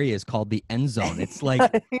particular area is called the end zone. It's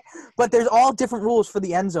like, but there's all different rules for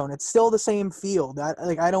the end zone. It's still the same field.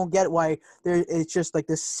 I don't get why it's just like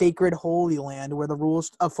this sacred holy land where the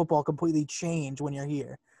rules of football completely change when you're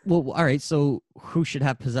here. Well, all right. So who should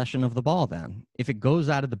have possession of the ball then? If it goes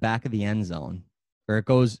out of the back of the end zone, or it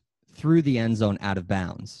goes through the end zone out of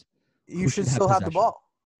bounds, you should still have the ball.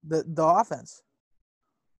 The offense.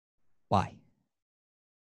 Why?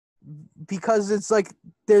 Because it's like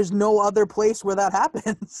there's no other place where that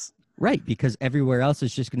happens. Right, because everywhere else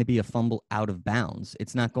is just going to be a fumble out of bounds.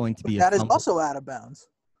 It's not going to be that is also out of bounds.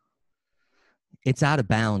 It's out of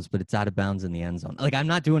bounds, but it's out of bounds in the end zone. Like, I'm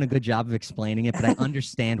not doing a good job of explaining it, but I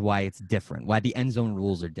understand why it's different, why the end zone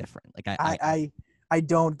rules are different. Like, I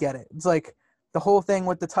don't get it. It's like the whole thing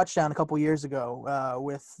with the touchdown a couple years ago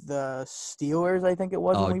with the Steelers, I think it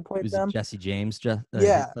was when we played them. Jesse James,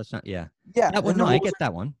 yeah. Touchdown? Yeah. That one, no, I get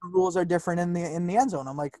that one. The rules are different in the end zone.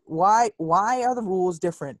 I'm like, why are the rules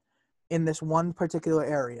different in this one particular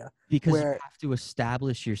area? Because you have to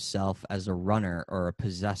establish yourself as a runner or a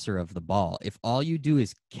possessor of the ball. If all you do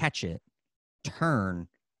is catch it, turn,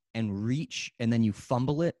 and reach, and then you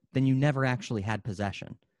fumble it, then you never actually had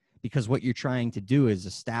possession. Because what you're trying to do is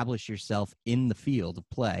establish yourself in the field of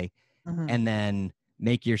play, and then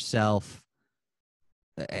make yourself.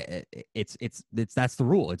 It's that's the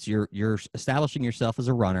rule. It's you're establishing yourself as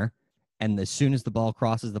a runner, and as soon as the ball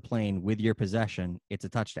crosses the plane with your possession, it's a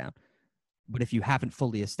touchdown. But if you haven't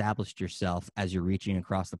fully established yourself as you're reaching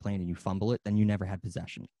across the plane and you fumble it, then you never had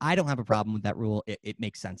possession. I don't have a problem with that rule. It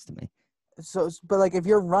makes sense to me. So, but like if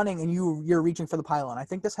you're running and you're reaching for the pylon, I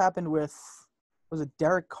think this happened with. Was it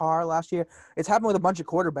Derek Carr last year? It's happened with a bunch of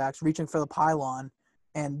quarterbacks reaching for the pylon,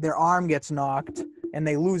 and their arm gets knocked, and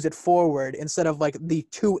they lose it forward instead of like the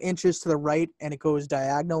 2 inches to the right, and it goes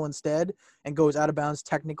diagonal instead and goes out of bounds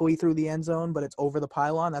technically through the end zone, but it's over the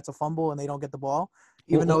pylon. That's a fumble, and they don't get the ball.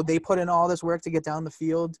 Even though they put in all this work to get down the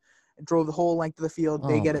field, drove the whole length of the field,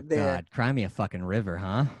 they get it there. God, cry me a fucking river,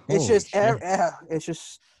 huh? It's just,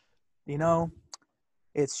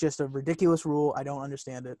 it's just a ridiculous rule. I don't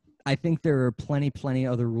understand it. I think there are plenty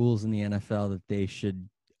other rules in the NFL that they should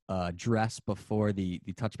address before the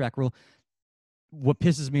touchback rule. What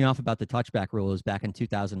pisses me off about the touchback rule is back in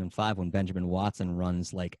 2005 when Benjamin Watson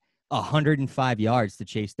runs like 105 yards to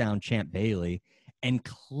chase down Champ Bailey and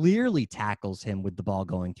clearly tackles him with the ball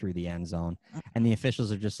going through the end zone. And the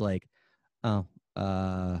officials are just like,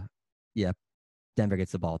 yeah, Denver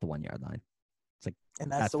gets the ball at the 1 yard line. It's like,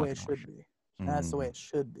 and that's the way it should be. That's the way it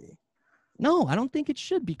should be. No, I don't think it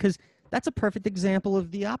should, because that's a perfect example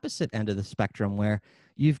of the opposite end of the spectrum where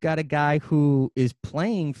you've got a guy who is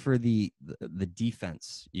playing for the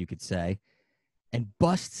defense, you could say, and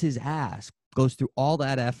busts his ass, goes through all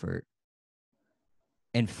that effort,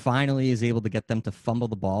 and finally is able to get them to fumble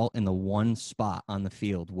the ball in the one spot on the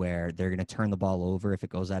field where they're going to turn the ball over if it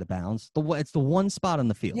goes out of bounds. It's the one spot on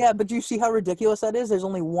the field. Yeah, but do you see how ridiculous that is? There's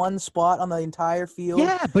only one spot on the entire field.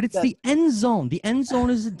 Yeah, but it's the end zone. The end zone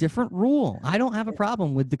is a different rule. I don't have a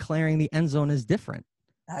problem with declaring the end zone as different.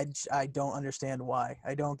 I don't understand why.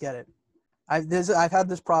 I don't get it. I've had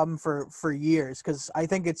this problem for years because I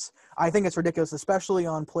think it's ridiculous, especially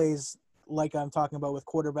on plays like I'm talking about with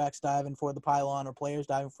quarterbacks diving for the pylon or players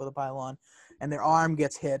diving for the pylon, and their arm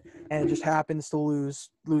gets hit and it just happens to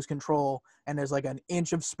lose control, and there's like an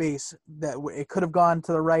inch of space that it could have gone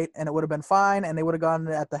to the right and it would have been fine, and they would have gone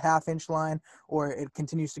at the half-inch line, or it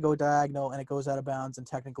continues to go diagonal and it goes out of bounds, and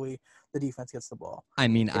technically the defense gets the ball. I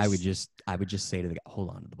mean, I would just say to the guy, hold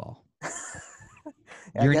on to the ball.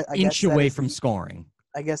 I You're guess- an I guess inch that away is from the- scoring.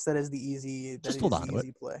 I guess that is the easy. Just that hold is on the to it.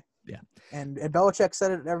 easy play. Yeah. And Belichick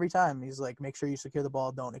said it every time. He's like, make sure you secure the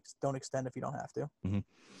ball. Don't extend if you don't have to.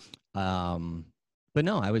 But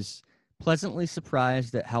no, I was pleasantly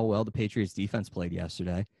surprised at how well the Patriots defense played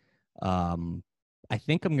yesterday. I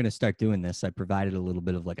think I'm going to start doing this. I provided a little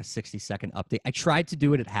bit of like a 60-second update. I tried to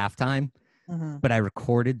do it at halftime, but I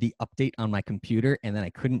recorded the update on my computer, and then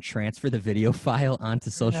I couldn't transfer the video file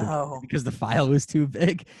onto social media No. because the file was too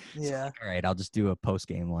big. So, Yeah. all right, I'll just do a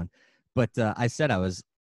post-game one. But I said I was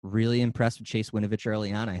really impressed with Chase Winovich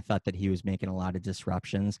early on. I thought that he was making a lot of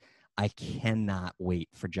disruptions. I cannot wait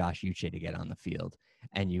for Josh Uche to get on the field.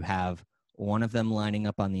 And you have one of them lining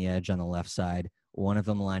up on the edge on the left side, one of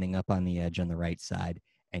them lining up on the edge on the right side,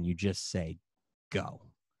 and you just say, go.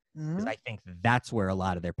 Because I think that's where a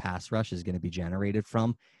lot of their pass rush is going to be generated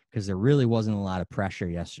from, because there really wasn't a lot of pressure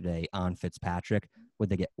yesterday on Fitzpatrick. Would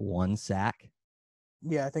they get one sack?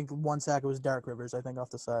 Yeah, I think one sack was Derek Rivers, I think, off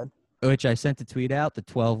the side. Which I sent a tweet out, the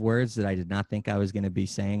 12 words that I did not think I was going to be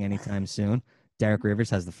saying anytime soon. Derek Rivers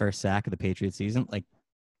has the first sack of the Patriots season. Like,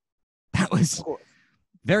 that was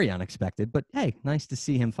very unexpected. But, hey, nice to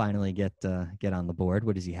see him finally get on the board.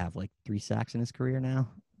 What does he have, like 3 sacks in his career now?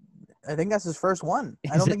 I think that's his first one.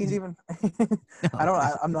 I Is don't it? think he's even –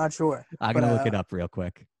 No. I'm not sure. I'm going to look it up real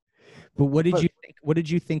quick. But what did you think? What did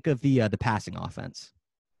you think of the passing offense?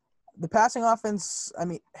 The passing offense, I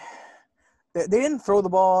mean – they didn't throw the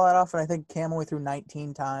ball that often. I think Cam only threw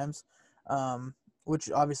 19 times,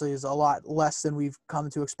 which obviously is a lot less than we've come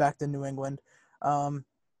to expect in New England.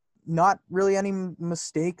 Not really any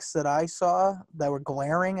mistakes that I saw that were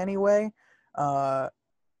glaring anyway.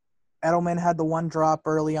 Edelman had the one drop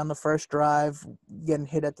early on the first drive, getting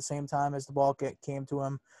hit at the same time as the ball came to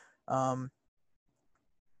him. I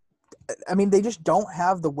mean, they just don't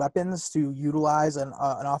have the weapons to utilize an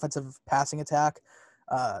offensive passing attack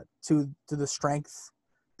to the strength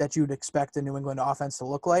that you'd expect a New England offense to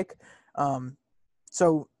look like.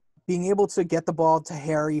 So being able to get the ball to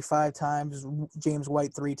Harry 5 times, James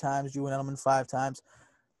White 3 times, Julian Edelman 5 times,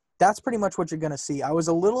 that's pretty much what you're going to see. I was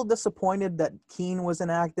a little disappointed that Keene was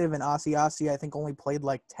inactive and Asiasi, I think, only played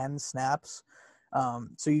like 10 snaps.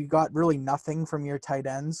 So you got really nothing from your tight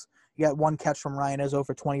ends. You got one catch from Ryan Izzo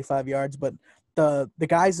for 25 yards, but the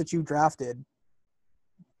guys that you drafted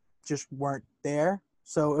just weren't there.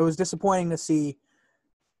 So it was disappointing to see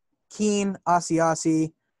Keene,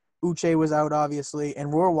 Asiasi, Uche was out, obviously,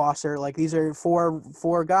 and Rohrwasser. Like, these are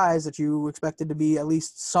four guys that you expected to be at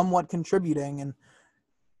least somewhat contributing, and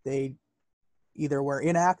they either were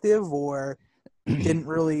inactive or didn't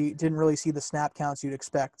really see the snap counts you'd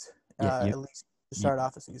expect, at least to start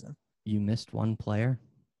off the season. You missed one player,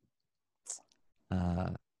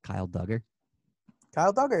 Kyle Duggar.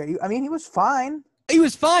 Kyle Duggar, I mean, he was fine. He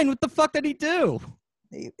was fine. What the fuck did he do?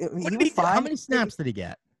 He What did was he do? fine. How many snaps did he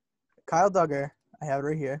get? Kyle Duggar, I have it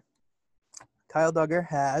right here. Kyle Duggar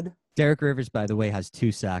had. Derek Rivers, by the way, has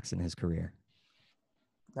 2 sacks in his career.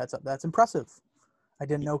 That's impressive. I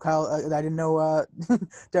didn't know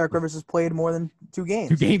Derek Rivers has played more than 2 games.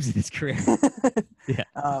 2 games in his career. Yeah.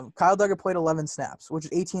 Kyle Duggar played 11 snaps, which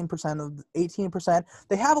is 18%.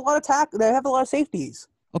 They have a lot of They have a lot of safeties.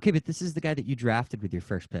 Okay, but this is the guy that you drafted with your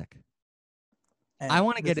first pick. And I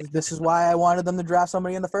wanna get it- This is why I wanted them to draft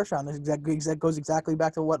somebody in the first round. This goes exactly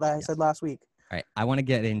back to what I said last week. All right, I want to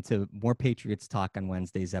get into more Patriots talk on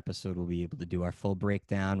Wednesday's episode. We'll be able to do our full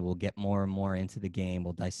breakdown. We'll get more and more into the game.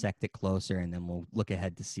 We'll dissect it closer, and then we'll look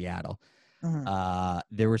ahead to Seattle. Mm-hmm.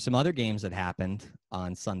 There were some other games that happened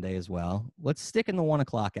on Sunday as well. Let's stick in the 1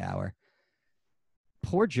 o'clock hour.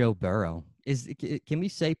 Poor Joe Burrow. Can we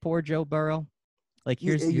say poor Joe Burrow? Like,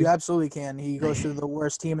 You absolutely can. He goes to the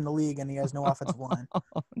worst team in the league, and he has no offensive line.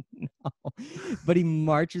 Oh, no. But he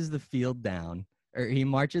marches the field down, or he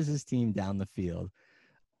marches his team down the field.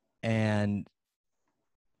 And,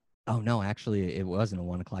 oh, no, actually, it wasn't a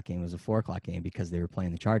 1 o'clock game. It was a 4 o'clock game because they were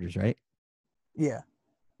playing the Chargers, right? Yeah.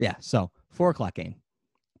 Yeah, so 4 o'clock game.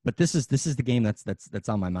 But this is the game that's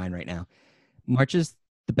on my mind right now. Marches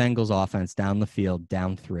the Bengals offense down the field,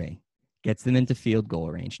 down 3. Gets them into field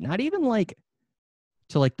goal range. Not even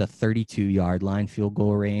to the 32-yard line field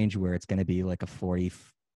goal range where it's going to be like a 40,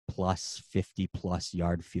 plus 50+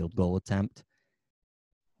 yard field goal attempt. It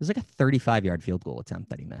was like a 35-yard field goal attempt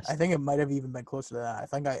that he missed. I think it might have even been closer to that.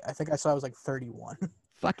 I think I saw it was like 31.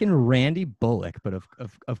 Fucking Randy Bullock, but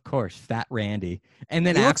of course, Fat Randy. And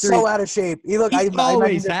then He looks so out of shape. He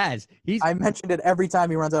always has. I mentioned it every time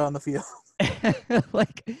he runs out on the field.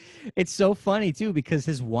 Like, it's so funny too, because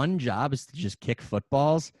his one job is to just kick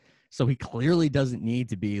footballs. So he clearly doesn't need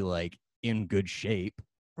to be like in good shape.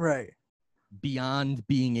 Right. Beyond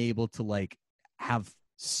being able to like have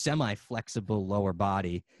semi-flexible lower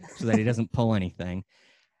body so that he doesn't pull anything.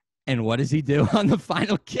 And what does he do on the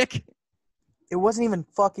final kick? It wasn't even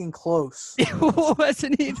fucking close. It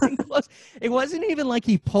wasn't even close. It wasn't even like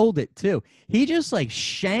he pulled it too. He just like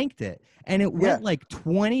shanked it, and it went like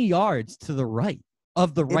 20 yards to the right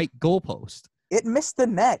of the right goalpost. It missed the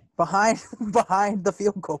net behind the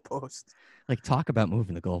field goal post. Like, talk about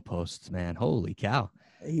moving the goalposts, man. Holy cow.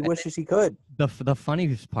 He wishes he could. The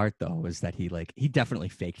funniest part though was that he definitely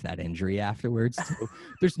faked that injury afterwards too.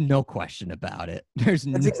 There's no question about it. That's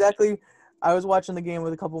exactly. I was watching the game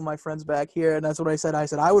with a couple of my friends back here, and that's what I said. I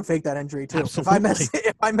said I would fake that injury too. Absolutely.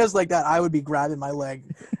 If I missed like that, I would be grabbing my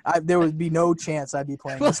leg. There would be no chance I'd be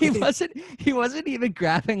playing. Well, this game. he wasn't even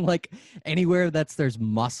grabbing like anywhere there's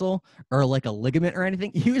muscle or like a ligament or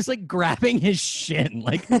anything. He was like grabbing his shin.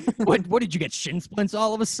 Like, what did you get, shin splints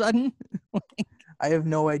all of a sudden? I have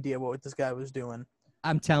no idea what this guy was doing.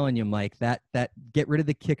 I'm telling you, Mike, that get rid of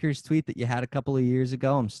the kickers tweet that you had a couple of years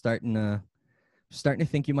ago, I'm starting to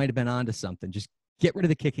think you might have been onto something. Just get rid of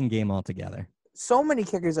the kicking game altogether. So many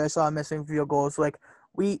kickers I saw missing field goals. Like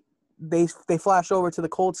they flash over to the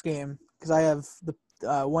Colts game because I have the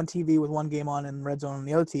one TV with one game on and Red Zone on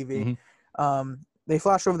the other TV. Mm-hmm. They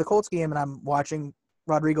flash over the Colts game, and I'm watching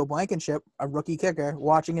Rodrigo Blankenship, a rookie kicker,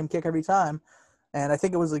 watching him kick every time. And I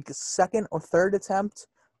think it was like the second or third attempt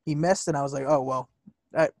he missed, and I was like, oh well,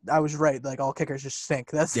 I was right. Like, all kickers just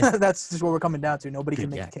stink. That's just what we're coming down to. Nobody can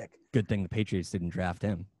make a kick. Good thing the Patriots didn't draft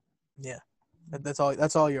him. Yeah, that's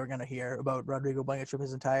all you're gonna hear about Rodrigo Blankenship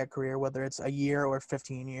his entire career, whether it's a year or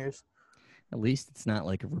 15 years. At least it's not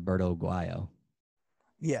like a Roberto Aguayo.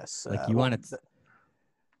 Yes, like you want to.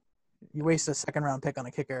 You waste a second-round pick on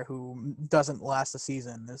a kicker who doesn't last a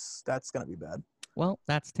season. That's gonna be bad. Well,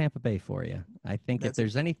 that's Tampa Bay for you. I think if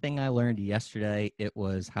there's anything I learned yesterday, it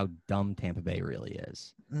was how dumb Tampa Bay really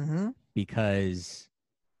is. Mm-hmm. Because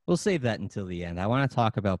we'll save that until the end. I want to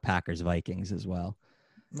talk about Packers-Vikings as well.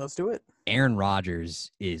 Let's do it. Aaron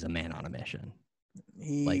Rodgers is a man on a mission.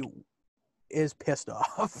 He is pissed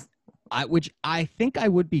off. Which I think I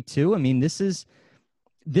would be too. I mean, this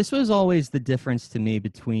was always the difference to me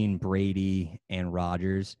between Brady and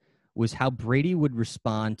Rodgers, was how Brady would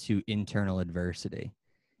respond to internal adversity.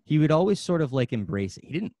 He would always sort of like embrace it.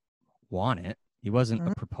 He didn't want it. He wasn't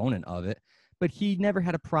a proponent of it, but he never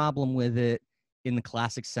had a problem with it in the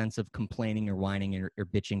classic sense of complaining or whining or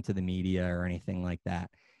bitching to the media or anything like that.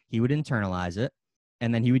 He would internalize it,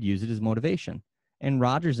 and then he would use it as motivation. And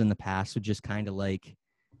Rodgers in the past would just kind of like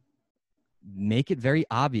make it very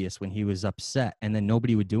obvious when he was upset, and then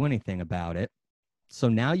nobody would do anything about it. So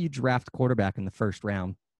now you draft quarterback in the first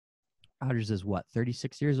round. Rodgers is what,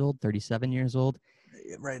 36 years old, 37 years old?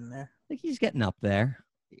 Right in there. I think he's getting up there.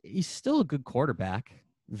 He's still a good quarterback,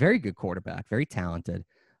 very good quarterback, very talented.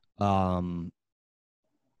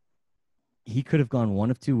 He could have gone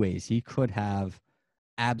one of two ways. He could have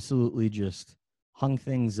absolutely just hung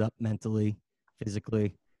things up mentally,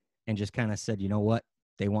 physically, and just kind of said, you know what?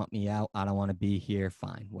 They want me out. I don't want to be here.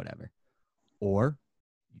 Fine, whatever. Or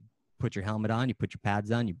put your helmet on, you put your pads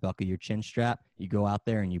on, you buckle your chin strap, you go out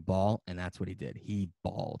there and you ball, and that's what he did. He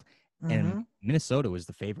balled. Mm-hmm. And Minnesota was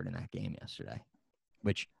the favorite in that game yesterday,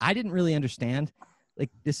 which I didn't really understand. Like,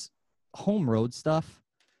 this home road stuff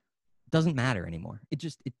doesn't matter anymore.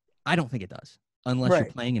 I don't think it does, unless you're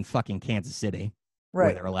playing in fucking Kansas City,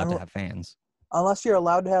 where they're allowed to have fans. Unless you're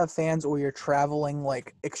allowed to have fans, or you're traveling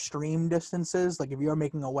like extreme distances, like if you're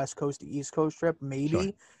making a West Coast to East Coast trip, maybe.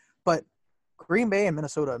 Sure. But Green Bay and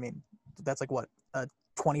Minnesota, I mean, that's like what, a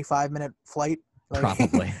 25-minute flight? Like,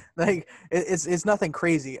 probably. Like, it's nothing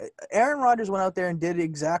crazy. Aaron Rodgers went out there and did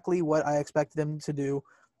exactly what I expected him to do,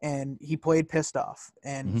 and he played pissed off.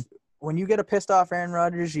 And when you get a pissed off Aaron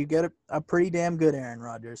Rodgers, you get a pretty damn good Aaron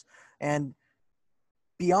Rodgers. And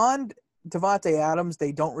beyond Devontae Adams,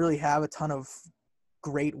 they don't really have a ton of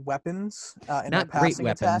great weapons in their passing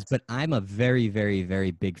attack. But I'm a very, very,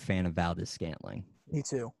 very big fan of Valdez-Scantling. Me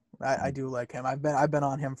too. I do like him. I've been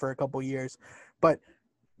on him for a couple years, but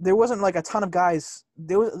there wasn't like a ton of guys.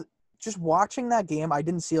 There was just watching that game. I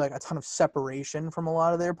didn't see like a ton of separation from a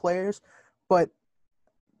lot of their players, but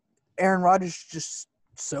Aaron Rodgers just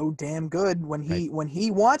so damn good when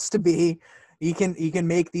he wants to be. He can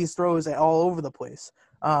make these throws all over the place.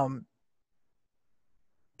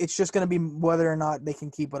 It's just going to be whether or not they can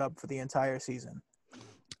keep it up for the entire season.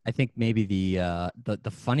 I think maybe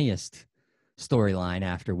the funniest storyline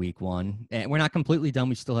after week 1, and we're not completely done.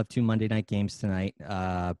 We still have 2 Monday night games tonight.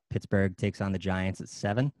 Pittsburgh takes on the Giants at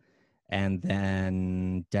 7, and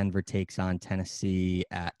then Denver takes on Tennessee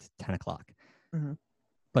at 10 o'clock. Mm-hmm.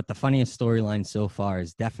 But the funniest storyline so far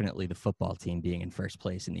is definitely the football team being in first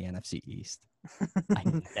place in the NFC East. I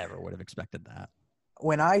never would have expected that.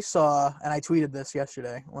 When I saw, and I tweeted this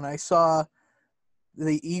yesterday, when I saw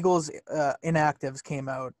the Eagles inactives came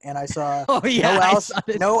out, and I saw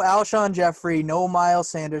no Alshon Jeffrey, no Miles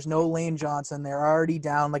Sanders, no Lane Johnson. They're already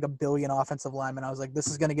down like $1 billion offensive linemen. I was like, this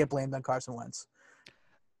is going to get blamed on Carson Wentz.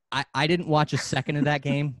 I didn't watch a second of that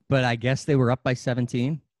game, but I guess they were up by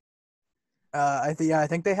 17. I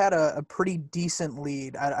think they had a pretty decent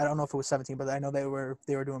lead. I don't know if it was 17, but I know they were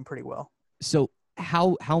doing pretty well. So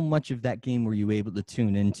how much of that game were you able to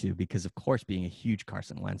tune into? Because of course, being a huge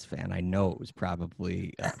Carson Wentz fan, I know it was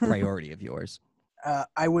probably a priority of yours.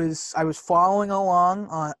 I was following along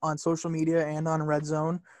on social media and on Red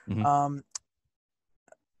Zone. Mm-hmm.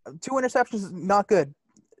 2 interceptions, not good.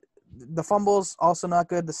 The fumbles also not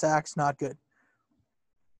good. The sacks not good.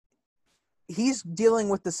 He's dealing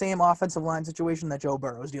with the same offensive line situation that Joe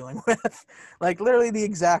Burrow is dealing with, like literally the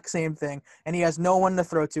exact same thing, and he has no one to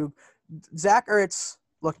throw to. Zach Ertz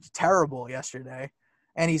looked terrible yesterday,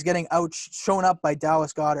 and he's getting shown up by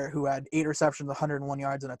Dallas Goedert, who had 8 receptions, 101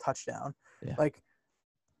 yards, and a touchdown. Yeah. Like,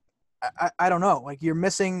 I don't know. Like, you're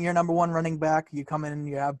missing your number 1 running back. You come in and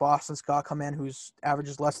you have Boston Scott come in, who's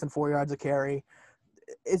averages less than 4 yards a carry.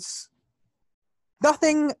 It's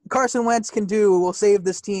nothing Carson Wentz can do will save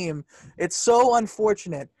this team. It's so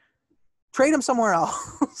unfortunate. Trade him somewhere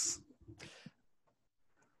else.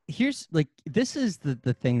 Here's this is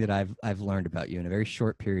the thing that I've learned about you in a very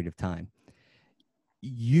short period of time.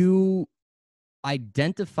 You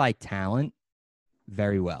identify talent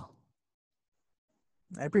very well.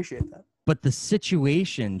 I appreciate that. But the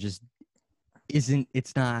situation just isn't.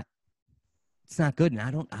 It's not good, and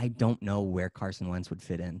I don't know where Carson Wentz would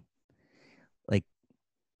fit in. Like,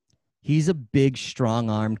 he's a big,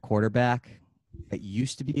 strong-armed quarterback that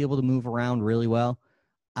used to be able to move around really well.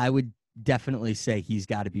 I would definitely say he's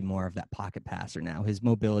got to be more of that pocket passer now. His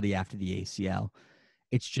mobility after the ACL,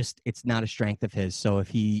 it's not a strength of his. So if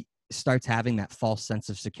he starts having that false sense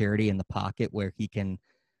of security in the pocket where he can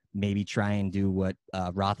maybe try and do what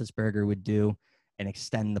Roethlisberger would do and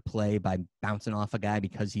extend the play by bouncing off a guy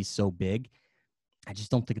because he's so big, I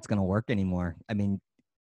just don't think it's going to work anymore. I mean,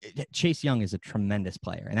 Chase Young is a tremendous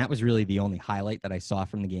player, and that was really the only highlight that I saw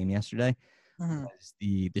from the game yesterday. Mm-hmm. Was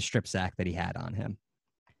the strip sack that he had on him.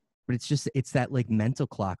 But it's that like mental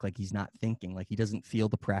clock, like he's not thinking, like he doesn't feel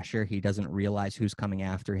the pressure. He doesn't realize who's coming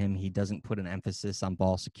after him. He doesn't put an emphasis on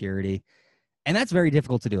ball security. And that's very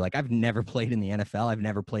difficult to do. Like, I've never played in the NFL. I've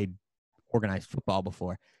never played organized football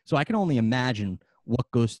before. So I can only imagine what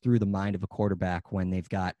goes through the mind of a quarterback when they've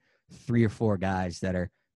got 3 or 4 guys that are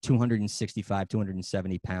 265,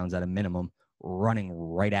 270 pounds at a minimum running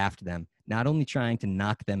right after them, not only trying to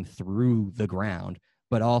knock them through the ground,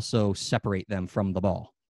 but also separate them from the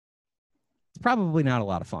ball. It's probably not a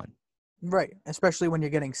lot of fun. Right, especially when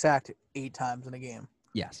you're getting sacked 8 times in a game.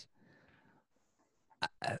 Yes.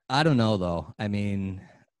 I don't know, though. I mean,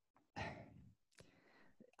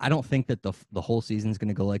 I don't think that the whole season's going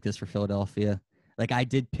to go like this for Philadelphia. Like, I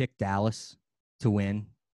did pick Dallas to win.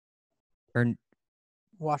 Or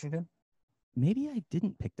Washington? Maybe I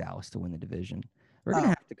didn't pick Dallas to win the division. We're going to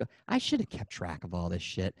have to go. I should have kept track of all this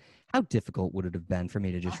shit. How difficult would it have been for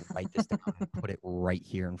me to just write this down and put it right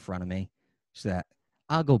here in front of me? So that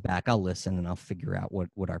I'll go back, I'll listen, and I'll figure out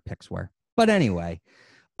what our picks were. But anyway,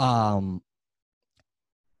 I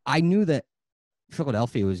knew that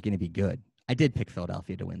Philadelphia was going to be good. I did pick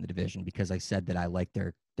Philadelphia to win the division because I said that I liked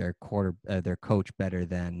their coach better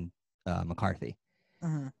than McCarthy.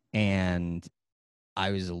 Mm-hmm. And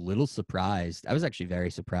I was a little surprised. I was actually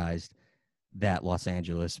very surprised that Los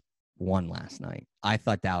Angeles won last night. I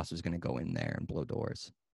thought Dallas was going to go in there and blow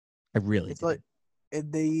doors. I really did. Like,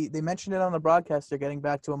 they mentioned it on the broadcast. They're getting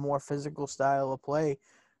back to a more physical style of play,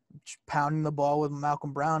 pounding the ball with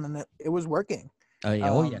Malcolm Brown, and it was working. Oh,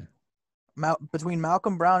 yeah. Between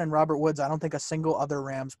Malcolm Brown and Robert Woods, I don't think a single other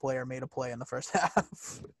Rams player made a play in the first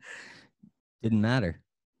half. Didn't matter.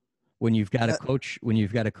 When you've got a coach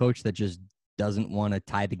that just doesn't want to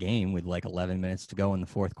tie the game with like 11 minutes to go in the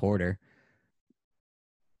fourth quarter.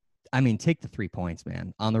 I mean, take the 3 points,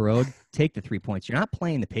 man. On the road, take the 3 points. You're not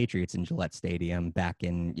playing the Patriots in Gillette Stadium back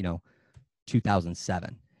in,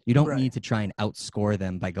 2007. You don't Right. need to try and outscore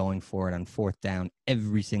them by going for it on fourth down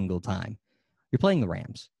every single time. You're playing the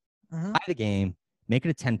Rams. Mhm. Tie the game, make it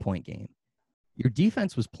a 10-point game. Your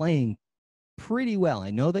defense was playing pretty well. I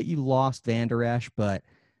know that you lost Van Der Esch, but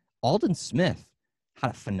Aldon Smith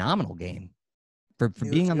had a phenomenal game for He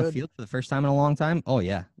being looks on the good. field for the first time in a long time. Oh,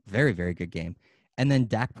 yeah. Very, very good game. And then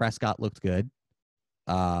Dak Prescott looked good.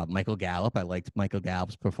 Michael Gallup, I liked Michael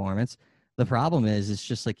Gallup's performance. The problem is, it's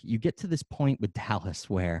just like you get to this point with Dallas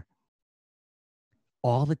where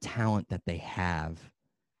all the talent that they have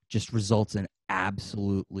just results in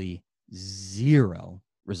absolutely zero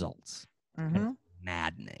results. And Mhm. it's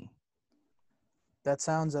maddening. That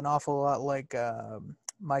sounds an awful lot like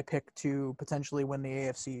my pick to potentially win the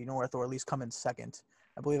AFC North, or at least come in second.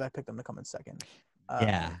 I believe I picked them to come in second.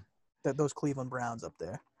 Yeah. Those Cleveland Browns up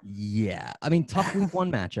there. Yeah. I mean, tough week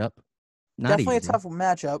one matchup. Not Definitely easy. a tough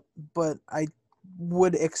matchup, but I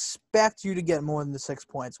would expect you to get more than the 6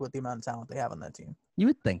 points with the amount of talent they have on that team. You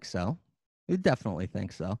would think so. You would definitely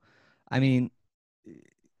think so. I mean,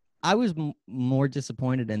 I was more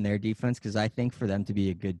disappointed in their defense because I think for them to be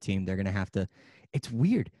a good team, they're going to have to. It's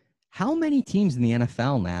weird. How many teams in the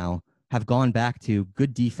NFL now have gone back to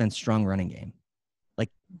good defense, strong running game? Like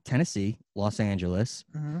Tennessee, Los Angeles,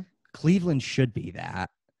 Mhm. Cleveland should be that.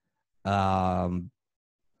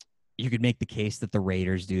 You could make the case that the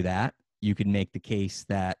Raiders do that. You could make the case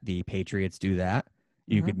that the Patriots do that.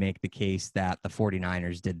 You Mhm. could make the case that the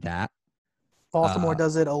 49ers did that. Baltimore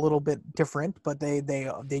does it a little bit different, but they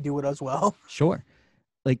do it as well. Sure.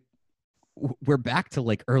 Like we're back to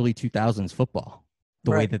like early 2000s football,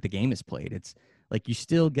 the way Right. that the game is played. It's like you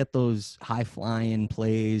still get those high flying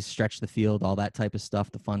plays, stretch the field, all that type of stuff,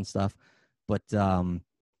 the fun stuff. But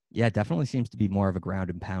yeah, it definitely seems to be more of a ground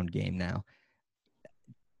and pound game now.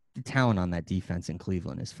 The talent on that defense in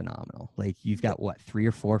Cleveland is phenomenal. Like you've got what, 3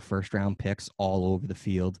 or 4 first round picks all over the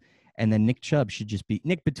field. And then Nick Chubb should just be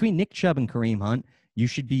between Nick Chubb and Kareem Hunt, you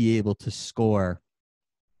should be able to score,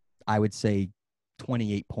 I would say,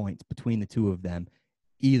 28 points between the two of them,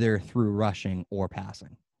 either through rushing or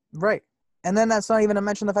passing. Right. And then that's not even to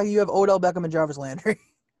mention the fact that you have Odell Beckham and Jarvis Landry.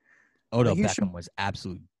 Odell you Beckham should- was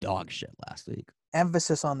absolute dog shit last week.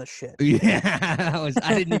 Emphasis on the shit. Yeah,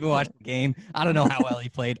 I didn't even watch the game. I don't know how well he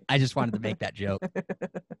played. I just wanted to make that joke.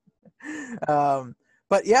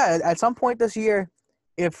 But yeah, at some point this year,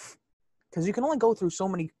 because you can only go through so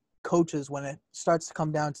many coaches when it starts to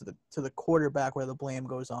come down to the quarterback where the blame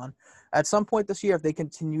goes on. At some point this year, if they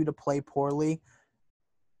continue to play poorly,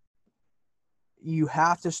 you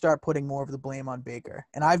have to start putting more of the blame on Baker.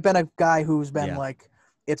 And I've been a guy who's been Yeah. like,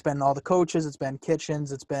 it's been all the coaches, it's been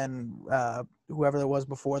Kitchens, it's been whoever there was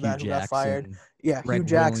before Hugh that who got fired. Jackson, Yeah, Greg Hugh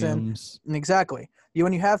Jackson. Williams. Exactly.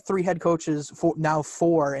 When you have 3 head coaches, now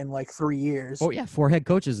 4 in like 3 years. Oh yeah, 4 head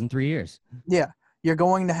coaches in 3 years. Yeah, you're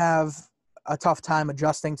going to have a tough time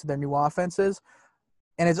adjusting to their new offenses.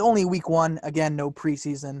 And it's only week 1, again, no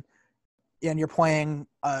preseason, and you're playing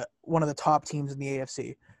one of the top teams in the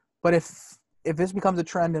AFC. But if this becomes a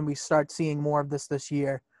trend and we start seeing more of this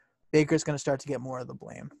year, Baker's going to start to get more of the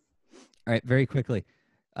blame. All right, very quickly.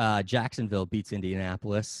 Jacksonville beats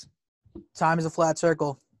Indianapolis. Time is a flat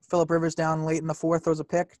circle. Phillip Rivers down late in the 4th throws a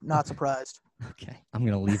pick. Not surprised. Okay, I'm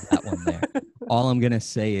going to leave that one there. All I'm going to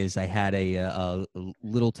say is I had a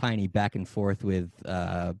little tiny back and forth with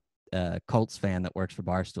a Colts fan that works for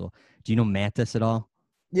Barstool. Do you know Mantis at all?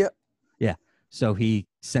 Yep. Yeah. So he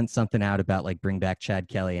sent something out about like bring back Chad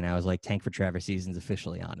Kelly, and I was like, Tank for Trevor season's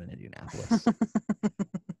officially on in Indianapolis.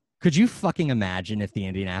 Could you fucking imagine if the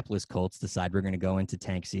Indianapolis Colts decide we're going to go into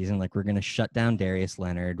tank season? Like, we're going to shut down Darius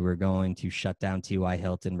Leonard. We're going to shut down T.Y.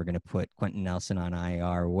 Hilton. We're going to put Quentin Nelson on IR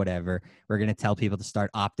or whatever. We're going to tell people to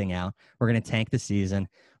start opting out. We're going to tank the season.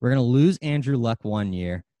 We're going to lose Andrew Luck 1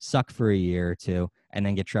 year, suck for a year or 2, and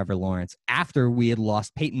then get Trevor Lawrence after we had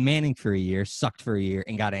lost Peyton Manning for a year, sucked for a year,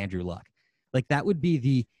 and got Andrew Luck. Like, that would be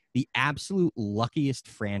the absolute luckiest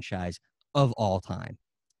franchise of all time.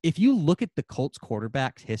 If you look at the Colts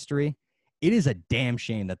quarterback's history, it is a damn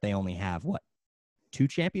shame that they only have, 2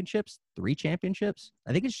 championships, 3 championships?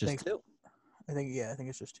 I think it's just 2. I think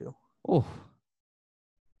it's just 2. Oh,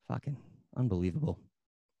 fucking unbelievable.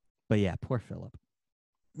 But yeah, poor Phillip.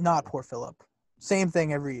 Not poor Phillip. Same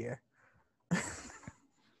thing every year.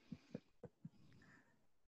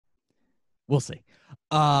 We'll see.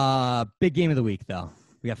 Big game of the week, though.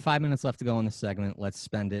 We got 5 minutes left to go in the segment. Let's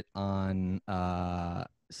spend it on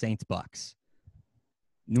Saints Bucks.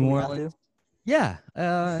 New We have Orleans. to? Yeah.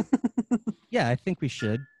 Yeah, I think we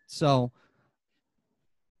should. So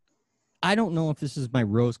I don't know if this is my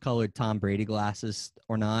rose-colored Tom Brady glasses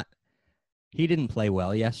or not. He didn't play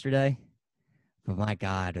well yesterday, But my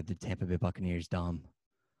God, are the Tampa Bay Buccaneers dumb?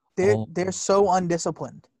 They're so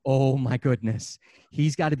undisciplined. Oh my goodness.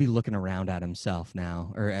 He's got to be looking around at himself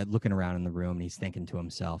now, or looking around in the room, and he's thinking to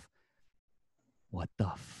himself, what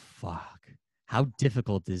the fuck? How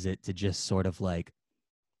difficult is it to just sort of like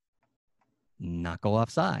not go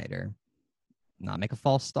offside or not make a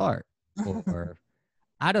false start? Or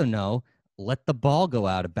I don't know, let the ball go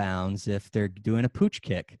out of bounds if they're doing a pooch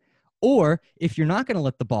kick. Or if you're not going to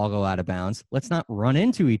let the ball go out of bounds, let's not run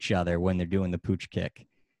into each other when they're doing the pooch kick.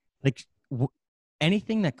 Like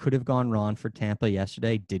anything that could have gone wrong for Tampa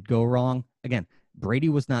yesterday did go wrong. Again, Brady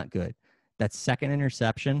was not good. That second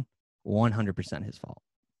interception, 100% his fault.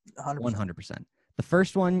 100%. The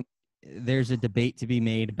first one, there's a debate to be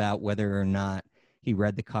made about whether or not he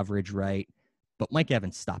read the coverage right, but Mike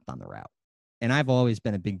Evans stopped on the route. And I've always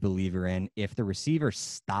been a big believer in if the receiver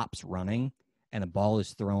stops running and the ball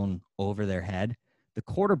is thrown over their head, the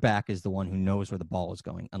quarterback is the one who knows where the ball is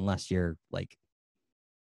going, unless you're like,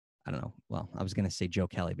 I don't know. Well, I was going to say Joe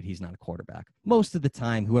Kelly, but he's not a quarterback. Most of the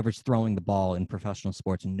time, whoever's throwing the ball in professional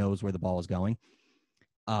sports knows where the ball is going.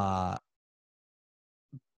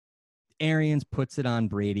 Arians puts it on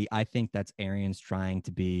Brady. I think that's Arians trying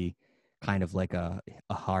to be kind of like a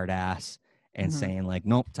hard ass and saying like,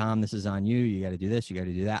 nope, Tom, this is on you. You got to do this. You got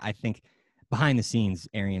to do that. I think behind the scenes,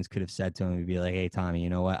 Arians could have said to him, he'd be like, hey, Tommy,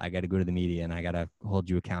 you know what? I got to go to the media and I got to hold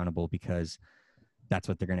you accountable because that's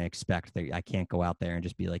what they're going to expect. I can't go out there and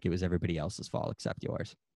just be like, it was everybody else's fault except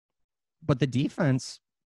yours. But the defense,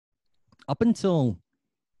 up until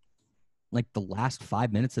like the last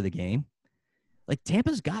 5 minutes of the game, like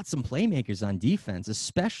Tampa's got some playmakers on defense,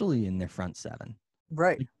 especially in their front seven.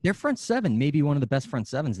 Right. Like, their front seven may be one of the best front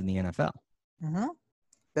sevens in the NFL. Mm-hmm.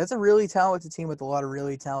 That's a really talented team with a lot of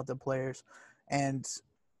really talented players. And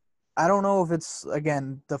I don't know if it's,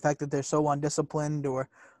 again, the fact that they're so undisciplined or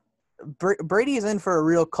Brady is in for a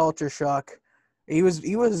real culture shock. He was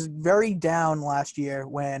very down last year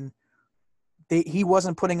when he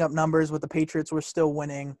wasn't putting up numbers, but the Patriots were still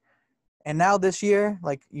winning. And now this year,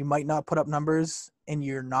 like, you might not put up numbers and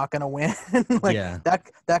you're not going to win.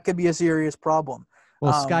 That could be a serious problem.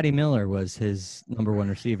 Well, Scotty Miller was his number one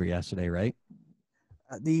receiver yesterday, right?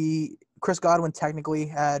 The Chris Godwin technically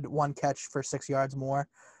had one catch for 6 yards more,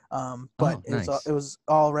 but nice. It was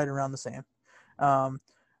all right around the same.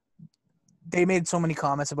 They made so many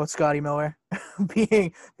comments about Scotty Miller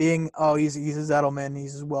being he's a Edelman,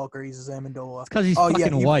 he's a Welker, he's a Amendola. Because he's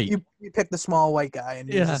fucking white. You picked the small white guy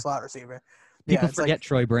and he's a slot receiver. People forget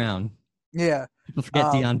Troy Brown. Yeah. People forget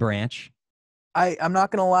Deion Branch. I'm not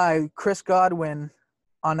gonna lie, Chris Godwin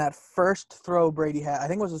on that first throw Brady had, I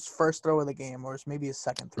think it was his first throw of the game, or maybe his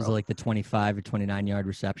second throw. Was it like the 25 or 29 yard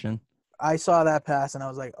reception? I saw that pass and I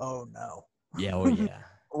was like, oh no. Yeah, oh yeah.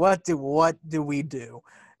 What do we do?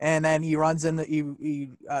 And then he runs in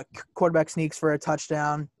quarterback sneaks for a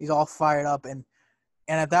touchdown. He's all fired up, and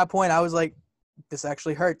at that point I was like, this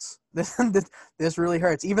actually hurts. This really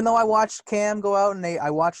hurts. Even though I watched Cam go out and I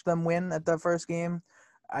watched them win at that first game,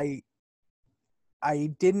 I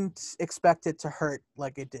didn't expect it to hurt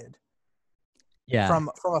like it did. Yeah. From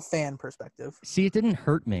a fan perspective. See, it didn't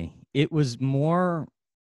hurt me. It was more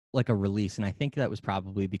like a release, and I think that was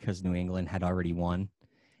probably because New England had already won,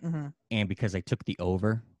 and because I took the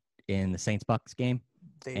over in the Saints-Bucks game,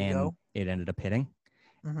 and it ended up hitting.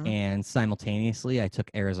 And simultaneously, I took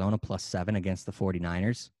Arizona +7 against the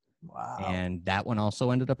 49ers. Wow. And that one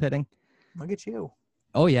also ended up hitting. Look at you.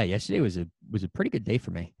 Oh, yeah. Yesterday was a pretty good day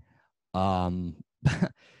for me. I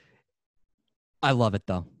love it,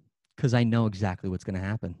 though, because I know exactly what's going to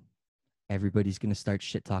happen. Everybody's going to start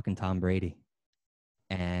shit-talking Tom Brady.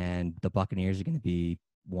 And the Buccaneers are going to be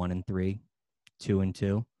 1-3,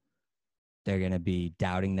 2-2. They're going to be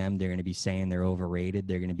doubting them. They're going to be saying they're overrated.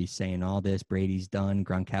 They're going to be saying all this. Brady's done.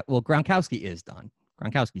 Gronkowski is done.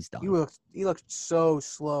 Gronkowski's done. He looked so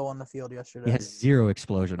slow on the field yesterday. He has zero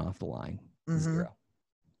explosion off the line. Zero.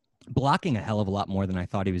 Blocking a hell of a lot more than I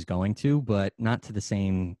thought he was going to, but not to the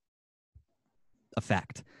same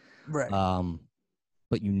effect. Right.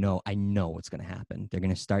 But I know what's going to happen. They're going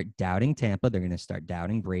to start doubting Tampa. They're going to start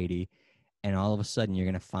doubting Brady. And all of a sudden, you're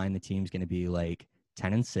going to find the team's going to be like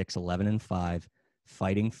 10-6, 11-5,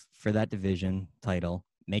 fighting for that division title,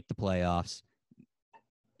 make the playoffs,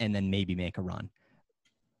 and then maybe make a run.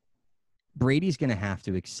 Brady's going to have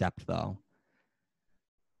to accept, though,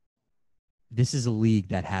 this is a league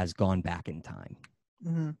that has gone back in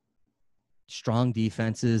time. Strong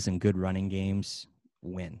defenses and good running games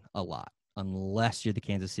win a lot, unless you're the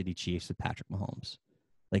Kansas City Chiefs with Patrick Mahomes.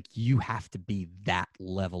 Like, you have to be that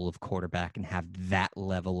level of quarterback and have that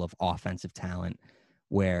level of offensive talent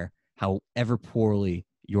where however poorly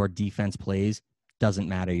your defense plays, doesn't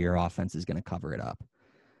matter. Your offense is going to cover it up.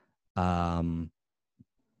 I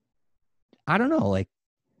don't know. Like,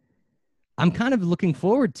 I'm kind of looking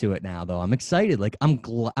forward to it now, though. I'm excited. Like, I'm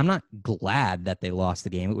not glad that they lost the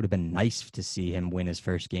game. It would have been nice to see him win his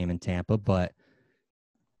first game in Tampa, but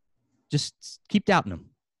just keep doubting him.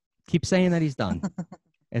 Keep saying that he's done.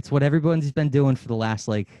 It's what everyone's been doing for the last,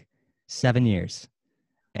 7 years.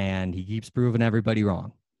 And he keeps proving everybody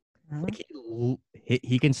wrong. Mhm. Like,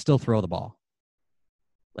 he can still throw the ball.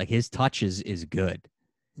 Like, his touch is good.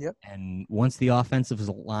 Yep. And once the offensive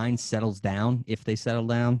line settles down, if they settle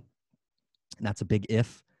down, and that's a big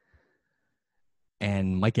if,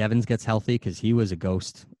 and Mike Evans gets healthy because he was a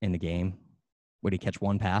ghost in the game. Would he catch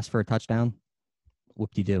one pass for a touchdown?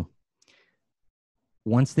 Whoop-de-doo.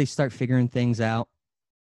 Once they start figuring things out,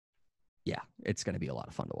 yeah, it's going to be a lot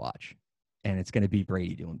of fun to watch. And it's going to be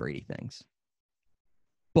Brady doing Brady things.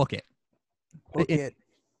 Book it. Book it.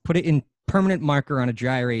 Put it in permanent marker on a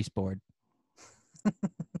dry erase board.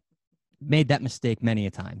 Made that mistake many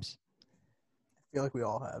a times. I feel like we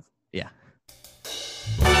all have. Yeah.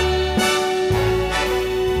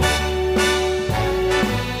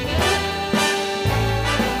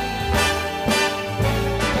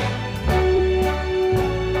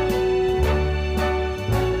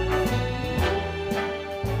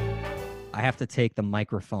 I have to take the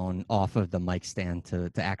microphone off of the mic stand to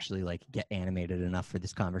actually get animated enough for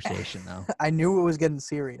this conversation, though. I knew it was getting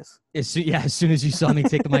serious. As soon as you saw me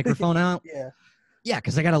take the microphone out. Yeah.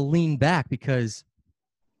 Because I got to lean back because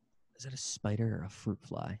is that a spider or a fruit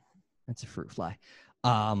fly? That's a fruit fly.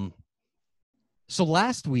 So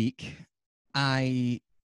last week I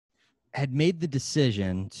had made the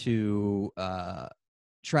decision to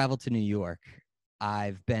travel to New York.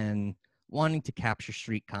 I've been wanting to capture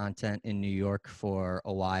street content in New York for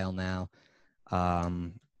a while now,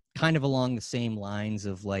 kind of along the same lines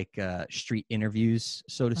of street interviews,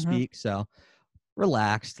 so to speak. So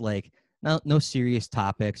relaxed, no serious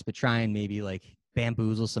topics, but try and maybe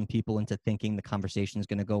bamboozle some people into thinking the conversation is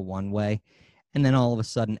going to go one way. And then all of a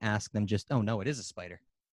sudden ask them just, oh no, it is a spider.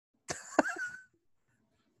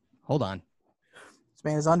 Hold on. This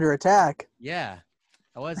man is under attack. Yeah.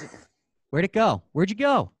 How was it? Where'd it go? Where'd you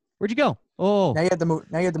go? Where'd you go? Oh. Now you have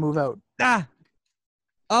to move out. Ah.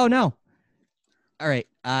 Oh no. All right.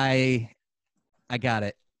 I got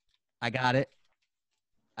it. I got it.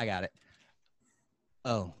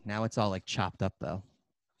 Oh, now it's all chopped up though.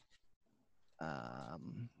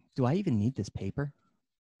 Do I even need this paper?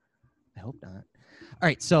 I hope not. All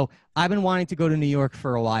right. So I've been wanting to go to New York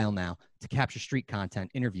for a while now to capture street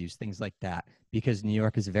content, interviews, things like that, because New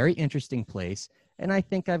York is a very interesting place. And I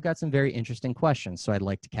think I've got some very interesting questions. So I'd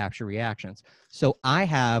like to capture reactions. So I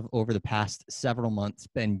have, over the past several months,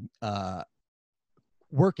 been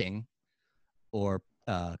working or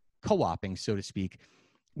co-oping, so to speak,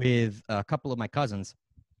 with a couple of my cousins,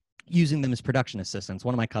 using them as production assistants.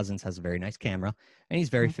 One of my cousins has a very nice camera, and he's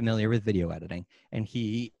very familiar with video editing. And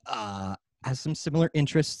he has some similar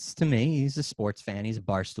interests to me. He's a sports fan. He's a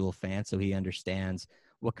Barstool fan, so he understands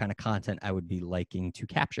what kind of content I would be liking to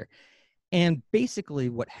capture. And basically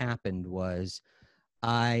what happened was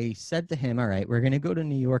I said to him, all right, we're going to go to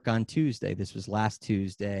New York on Tuesday. This was last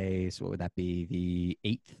Tuesday. So what would that be? The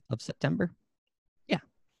 8th of September? Yeah.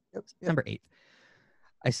 Yep. September 8th.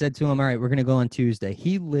 I said to him, all right, we're going to go on Tuesday.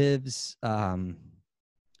 He lives, you know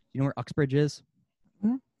where Uxbridge is?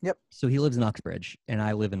 Mm-hmm. Yep. So he lives in Uxbridge, and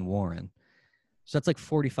I live in Warren. So that's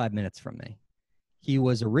 45 minutes from me. He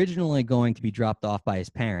was originally going to be dropped off by his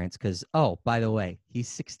parents because, oh, by the way, he's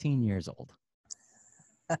 16 years old.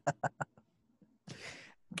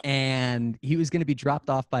 And he was going to be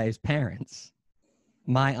dropped off by his parents,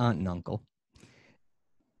 my aunt and uncle.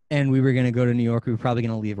 And we were going to go to New York. We were probably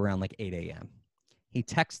going to leave around 8 a.m. He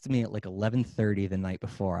texted me at 11:30 the night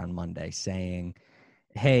before on Monday saying,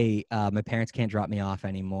 hey, my parents can't drop me off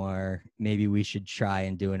anymore. Maybe we should try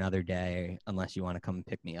and do another day unless you want to come and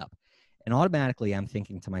pick me up. And automatically I'm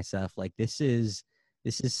thinking to myself, this is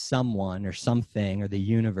someone or something or the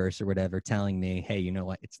universe or whatever telling me, hey, you know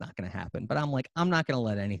what? It's not going to happen. But I'm I'm not going to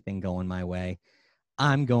let anything go in my way.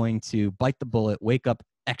 I'm going to bite the bullet, wake up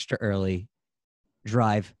extra early,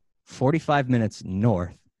 drive 45 minutes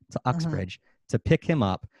north to Uxbridge to pick him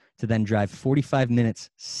up, to then drive 45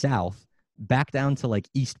 minutes south back down to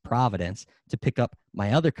East Providence to pick up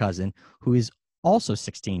my other cousin who is also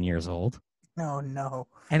 16 years old. Oh, no.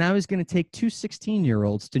 And I was going to take two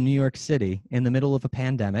 16-year-olds to New York City in the middle of a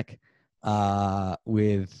pandemic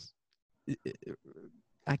with,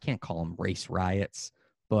 I can't call them race riots,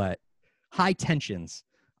 but high tensions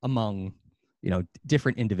among,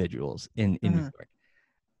 different individuals in New York.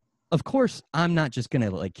 of course, I'm not just going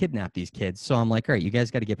to like kidnap these kids. So I'm like, all right, you guys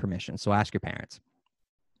got to get permission. So ask your parents.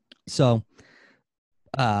 So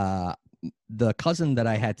the cousin that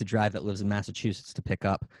I had to drive that lives in Massachusetts to pick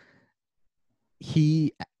up,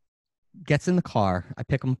 he gets in the car. I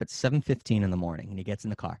pick him up at 7:15 in the morning, and he gets in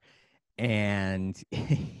the car. And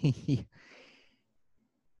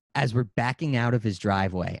as we're backing out of his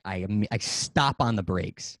driveway, I stop on the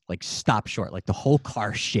brakes, like stop short, like the whole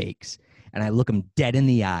car shakes. And I look him dead in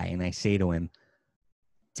the eye, and I say to him,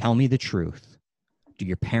 tell me the truth. Do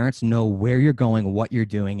your parents know where you're going, what you're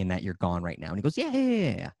doing, and that you're gone right now? And he goes,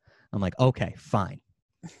 yeah. I'm like, okay, fine.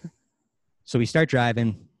 So we start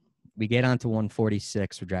driving. We get onto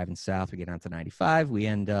 146. We're driving south. We get onto 95. We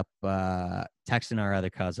end up texting our other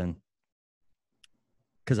cousin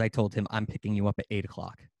because I told him I'm picking you up at 8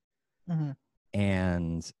 o'clock. Mm-hmm.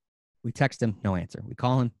 And we text him, no answer. We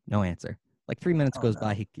call him, no answer. Like 3 minutes goes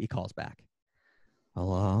by, he calls back.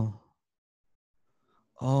 Hello?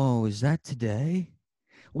 Oh, is that today?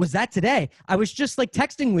 Was that today? I was just like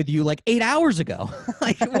texting with you like 8 hours ago.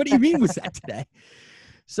 Like, what do you mean was that today?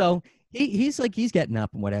 So he's getting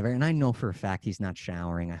up and whatever. And I know for a fact he's not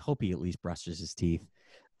showering. I hope he at least brushes his teeth.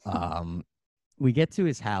 We get to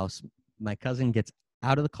his house. My cousin gets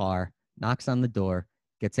out of the car, knocks on the door,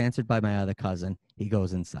 gets answered by my other cousin. He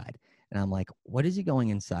goes inside. And I'm like, what is he going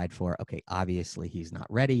inside for? Okay, obviously he's not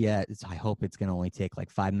ready yet. I hope it's going to only take like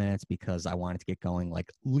 5 minutes because I wanted to get going,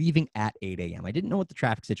 like leaving at 8 a.m. I didn't know what the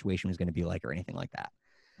traffic situation was going to be like or anything like that.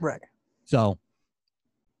 Right. So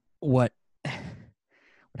what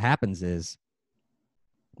happens is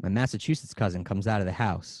my Massachusetts cousin comes out of the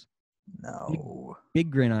house. No.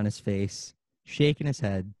 Big grin on his face, shaking his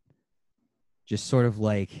head, just sort of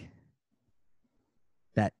like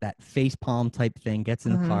that face palm type thing, gets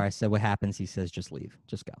in the car. I said, what happens? He says, just leave,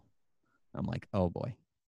 just go. I'm like, oh boy.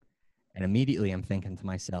 And immediately I'm thinking to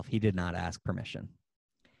myself, he did not ask permission.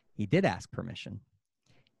 He did ask permission.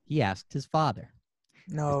 He asked his father.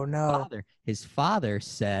 His father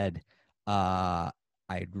said, I'd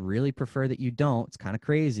really prefer that you don't. It's kind of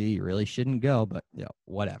crazy. You really shouldn't go, but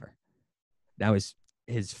whatever. Now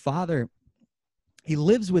his father, he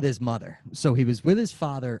lives with his mother. So he was with his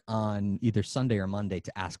father on either Sunday or Monday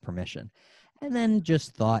to ask permission. And then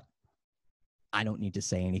just thought, I don't need to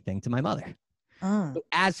say anything to my mother. So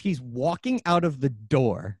as he's walking out of the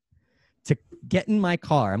door to get in my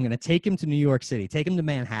car, I'm going to take him to New York City, take him to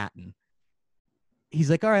Manhattan.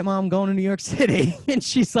 He's like, all right, Mom, I'm going to New York City. And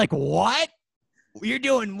she's like, what? You're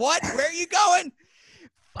doing what? Where are you going?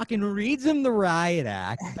 Fucking reads him the riot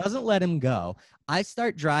act, doesn't let him go. I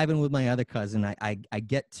start driving with my other cousin. I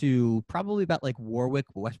get to probably about like Warwick,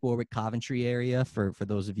 West Warwick, Coventry area for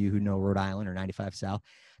those of you who know Rhode Island or 95 South.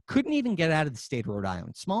 Couldn't even get out of the state of Rhode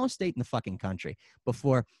Island, smallest state in the fucking country,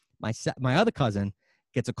 before my other cousin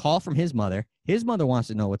gets a call from his mother. His mother wants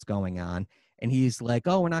to know what's going on. And he's like,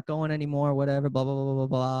 oh, we're not going anymore, whatever, blah, blah, blah, blah,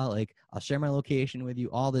 blah. Like, I'll share my location with you,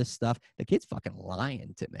 all this stuff. The kid's fucking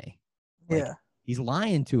lying to me. Like, yeah. He's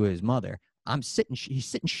lying to his mother. He's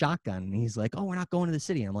sitting shotgun, and he's like, oh, we're not going to the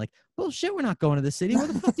city. I'm like, bullshit, we're not going to the city. Where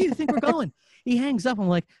the fuck do you think we're going? He hangs up. I'm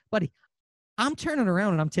like, buddy, I'm turning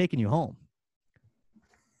around and I'm taking you home.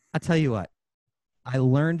 I'll tell you what, I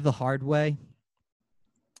learned the hard way.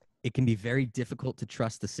 It can be very difficult to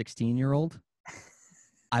trust a 16-year-old.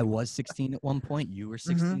 I was 16 at one point. You were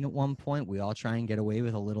 16 at one point. We all try and get away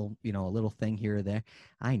with a little thing here or there.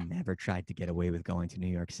 I never tried to get away with going to New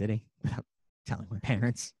York City without telling my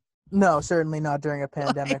parents. No, certainly not during a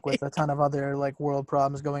pandemic with a ton of other like world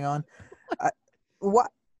problems going on.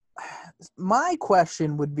 My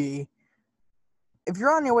question would be, if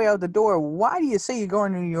you're on your way out the door, why do you say you're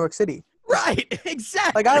going to New York City? Right,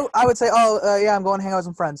 exactly. Like I would say, yeah, I'm going to hang out with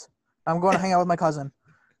some friends. I'm going to hang out with my cousin.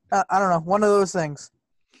 I don't know, one of those things.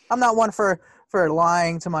 I'm not one for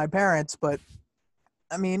lying to my parents, but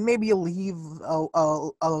I mean, maybe you leave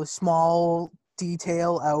a small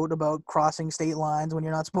detail out about crossing state lines when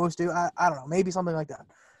you're not supposed to. I don't know, maybe something like that.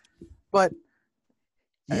 But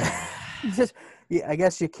yeah, I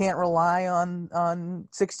guess you can't rely on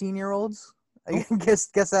 16-year-olds. I guess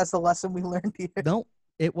that's the lesson we learned here. No,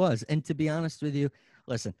 it was. And to be honest with you,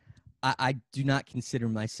 listen, I do not consider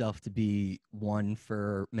myself to be one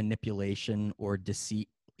for manipulation or deceit.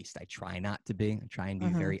 At least I try not to be. I try and be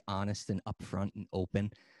very honest and upfront and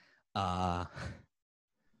open.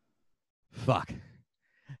 Fuck.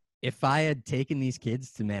 If I had taken these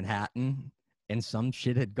kids to Manhattan and some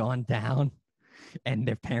shit had gone down and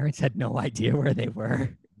their parents had no idea where they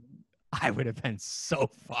were, I would have been so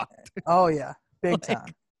fucked. Oh, yeah. Big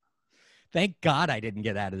time. Thank God I didn't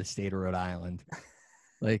get out of the state of Rhode Island.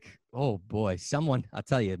 Like, oh boy, I'll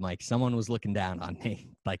tell you, Mike, someone was looking down on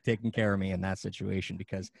me, like taking care of me in that situation,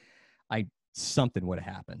 because something would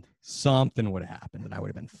have happened. Something would have happened and I would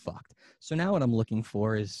have been fucked. So now what I'm looking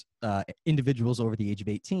for is individuals over the age of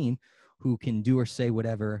 18 who can do or say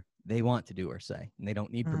whatever they want to do or say, and they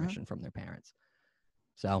don't need permission from their parents.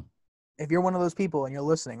 So if you're one of those people and you're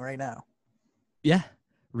listening right now, yeah,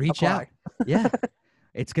 reach apply. out. Yeah.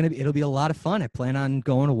 It'll be a lot of fun. I plan on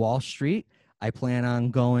going to Wall Street. I plan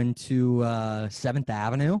on going to 7th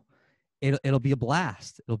Avenue. It'll be a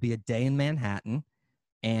blast. It'll be a day in Manhattan,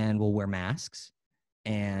 and we'll wear masks,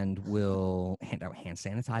 and we'll hand out hand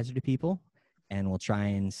sanitizer to people, and we'll try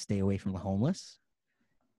and stay away from the homeless,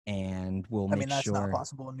 and we'll make sure. That's not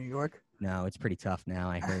possible in New York. No, it's pretty tough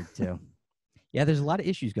now, I heard too. Yeah, there's a lot of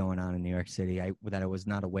issues going on in New York City that I was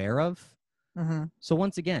not aware of. Mm-hmm. So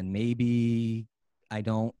once again, maybe I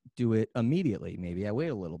don't do it immediately. Maybe I wait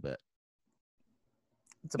a little bit.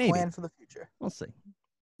 It's a plan for the future. We'll see.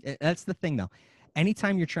 That's the thing, though.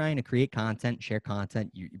 Anytime you're trying to create content, share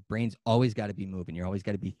content, your brain's always got to be moving. You're always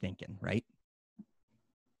got to be thinking, right?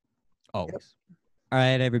 Always. Yep. All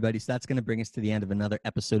right, everybody. So that's going to bring us to the end of another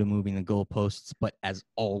episode of Moving the Goalposts. But as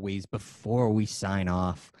always, before we sign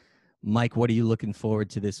off, Mike, what are you looking forward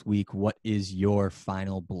to this week? What is your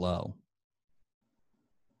final blow?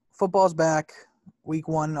 Football's back. Week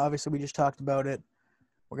 1, obviously, we just talked about it.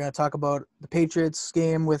 We're going to talk about the Patriots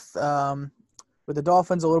game with the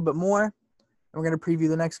Dolphins a little bit more. And we're going to preview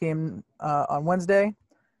the next game on Wednesday.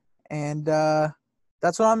 And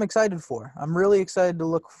that's what I'm excited for. I'm really excited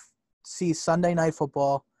to see Sunday Night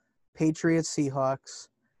Football, Patriots, Seahawks.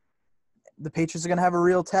 The Patriots are going to have a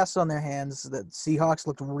real test on their hands. The Seahawks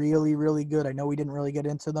looked really, really good. I know we didn't really get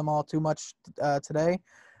into them all too much today.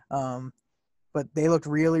 But they looked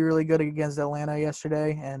really, really good against Atlanta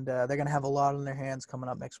yesterday, and they're going to have a lot on their hands coming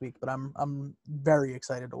up next week. But I'm very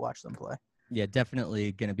excited to watch them play. Yeah,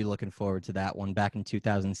 definitely going to be looking forward to that one. Back in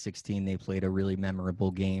 2016, they played a really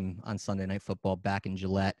memorable game on Sunday Night Football back in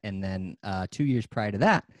Gillette. And then 2 years prior to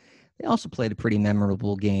that, they also played a pretty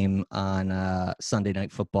memorable game on Sunday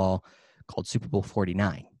Night Football called Super Bowl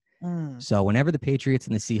 49. So whenever the Patriots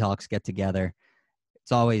and the Seahawks get together,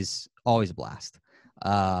 it's always a blast.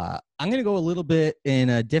 I'm going to go a little bit in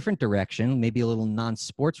a different direction, maybe a little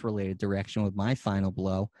non-sports related direction with my final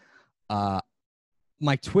blow.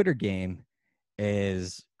 My Twitter game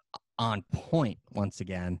is on point once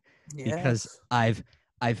again, because I've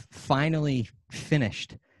finally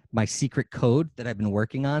finished my secret code that I've been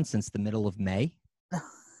working on since the middle of May,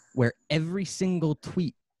 where every single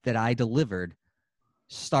tweet that I delivered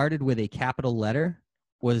started with a capital letter,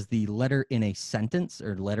 was the letter in a sentence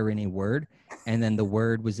or letter in a word, and then the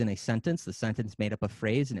word was in a sentence. The sentence made up a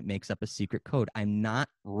phrase, and it makes up a secret code. I'm not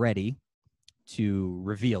ready to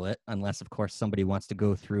reveal it unless, of course, somebody wants to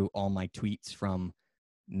go through all my tweets from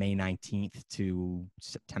May 19th to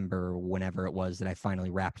September, whenever it was that I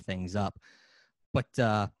finally wrapped things up. But,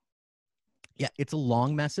 yeah, it's a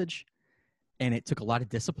long message, and it took a lot of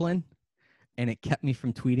discipline, and it kept me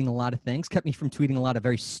from tweeting a lot of things, kept me from tweeting a lot of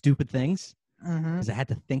very stupid things. Because I had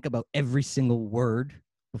to think about every single word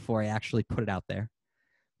before I actually put it out there.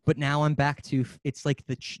 But now I'm back to, it's like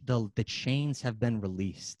the chains have been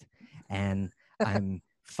released, and I'm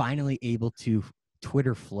finally able to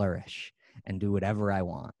Twitter flourish and do whatever I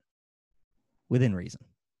want within reason.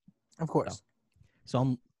 Of course. So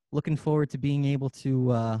I'm looking forward to being able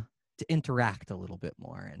to interact a little bit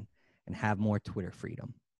more and have more Twitter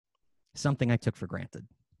freedom. Something I took for granted.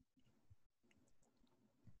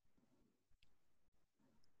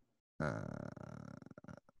 All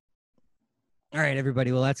right,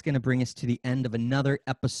 everybody. Well, that's going to bring us to the end of another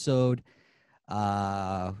episode.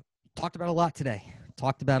 Talked about a lot today.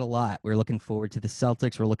 We're looking forward to the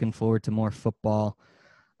Celtics. We're looking forward to more football.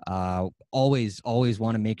 Always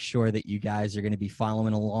want to make sure that you guys are going to be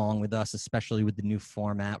following along with us, especially with the new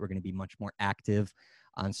format. We're going to be much more active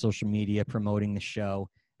on social media, promoting the show,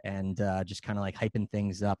 and just kind of like hyping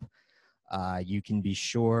things up. You can be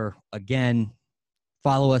sure, again,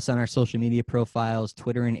 follow us on our social media profiles,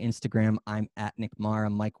 Twitter and Instagram. I'm at Nick Mara.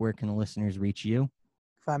 Mike, where can the listeners reach you?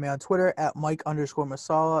 Find me on Twitter at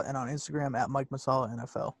Mike_Masala and on Instagram at Mike Masala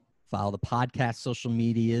NFL. Follow the podcast social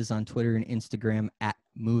medias on Twitter and Instagram at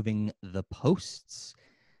Moving the Posts.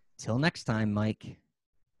 Till next time, Mike.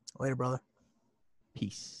 Later, brother.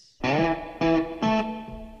 Peace. I'm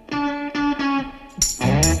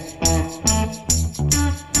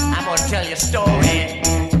gonna tell you a story.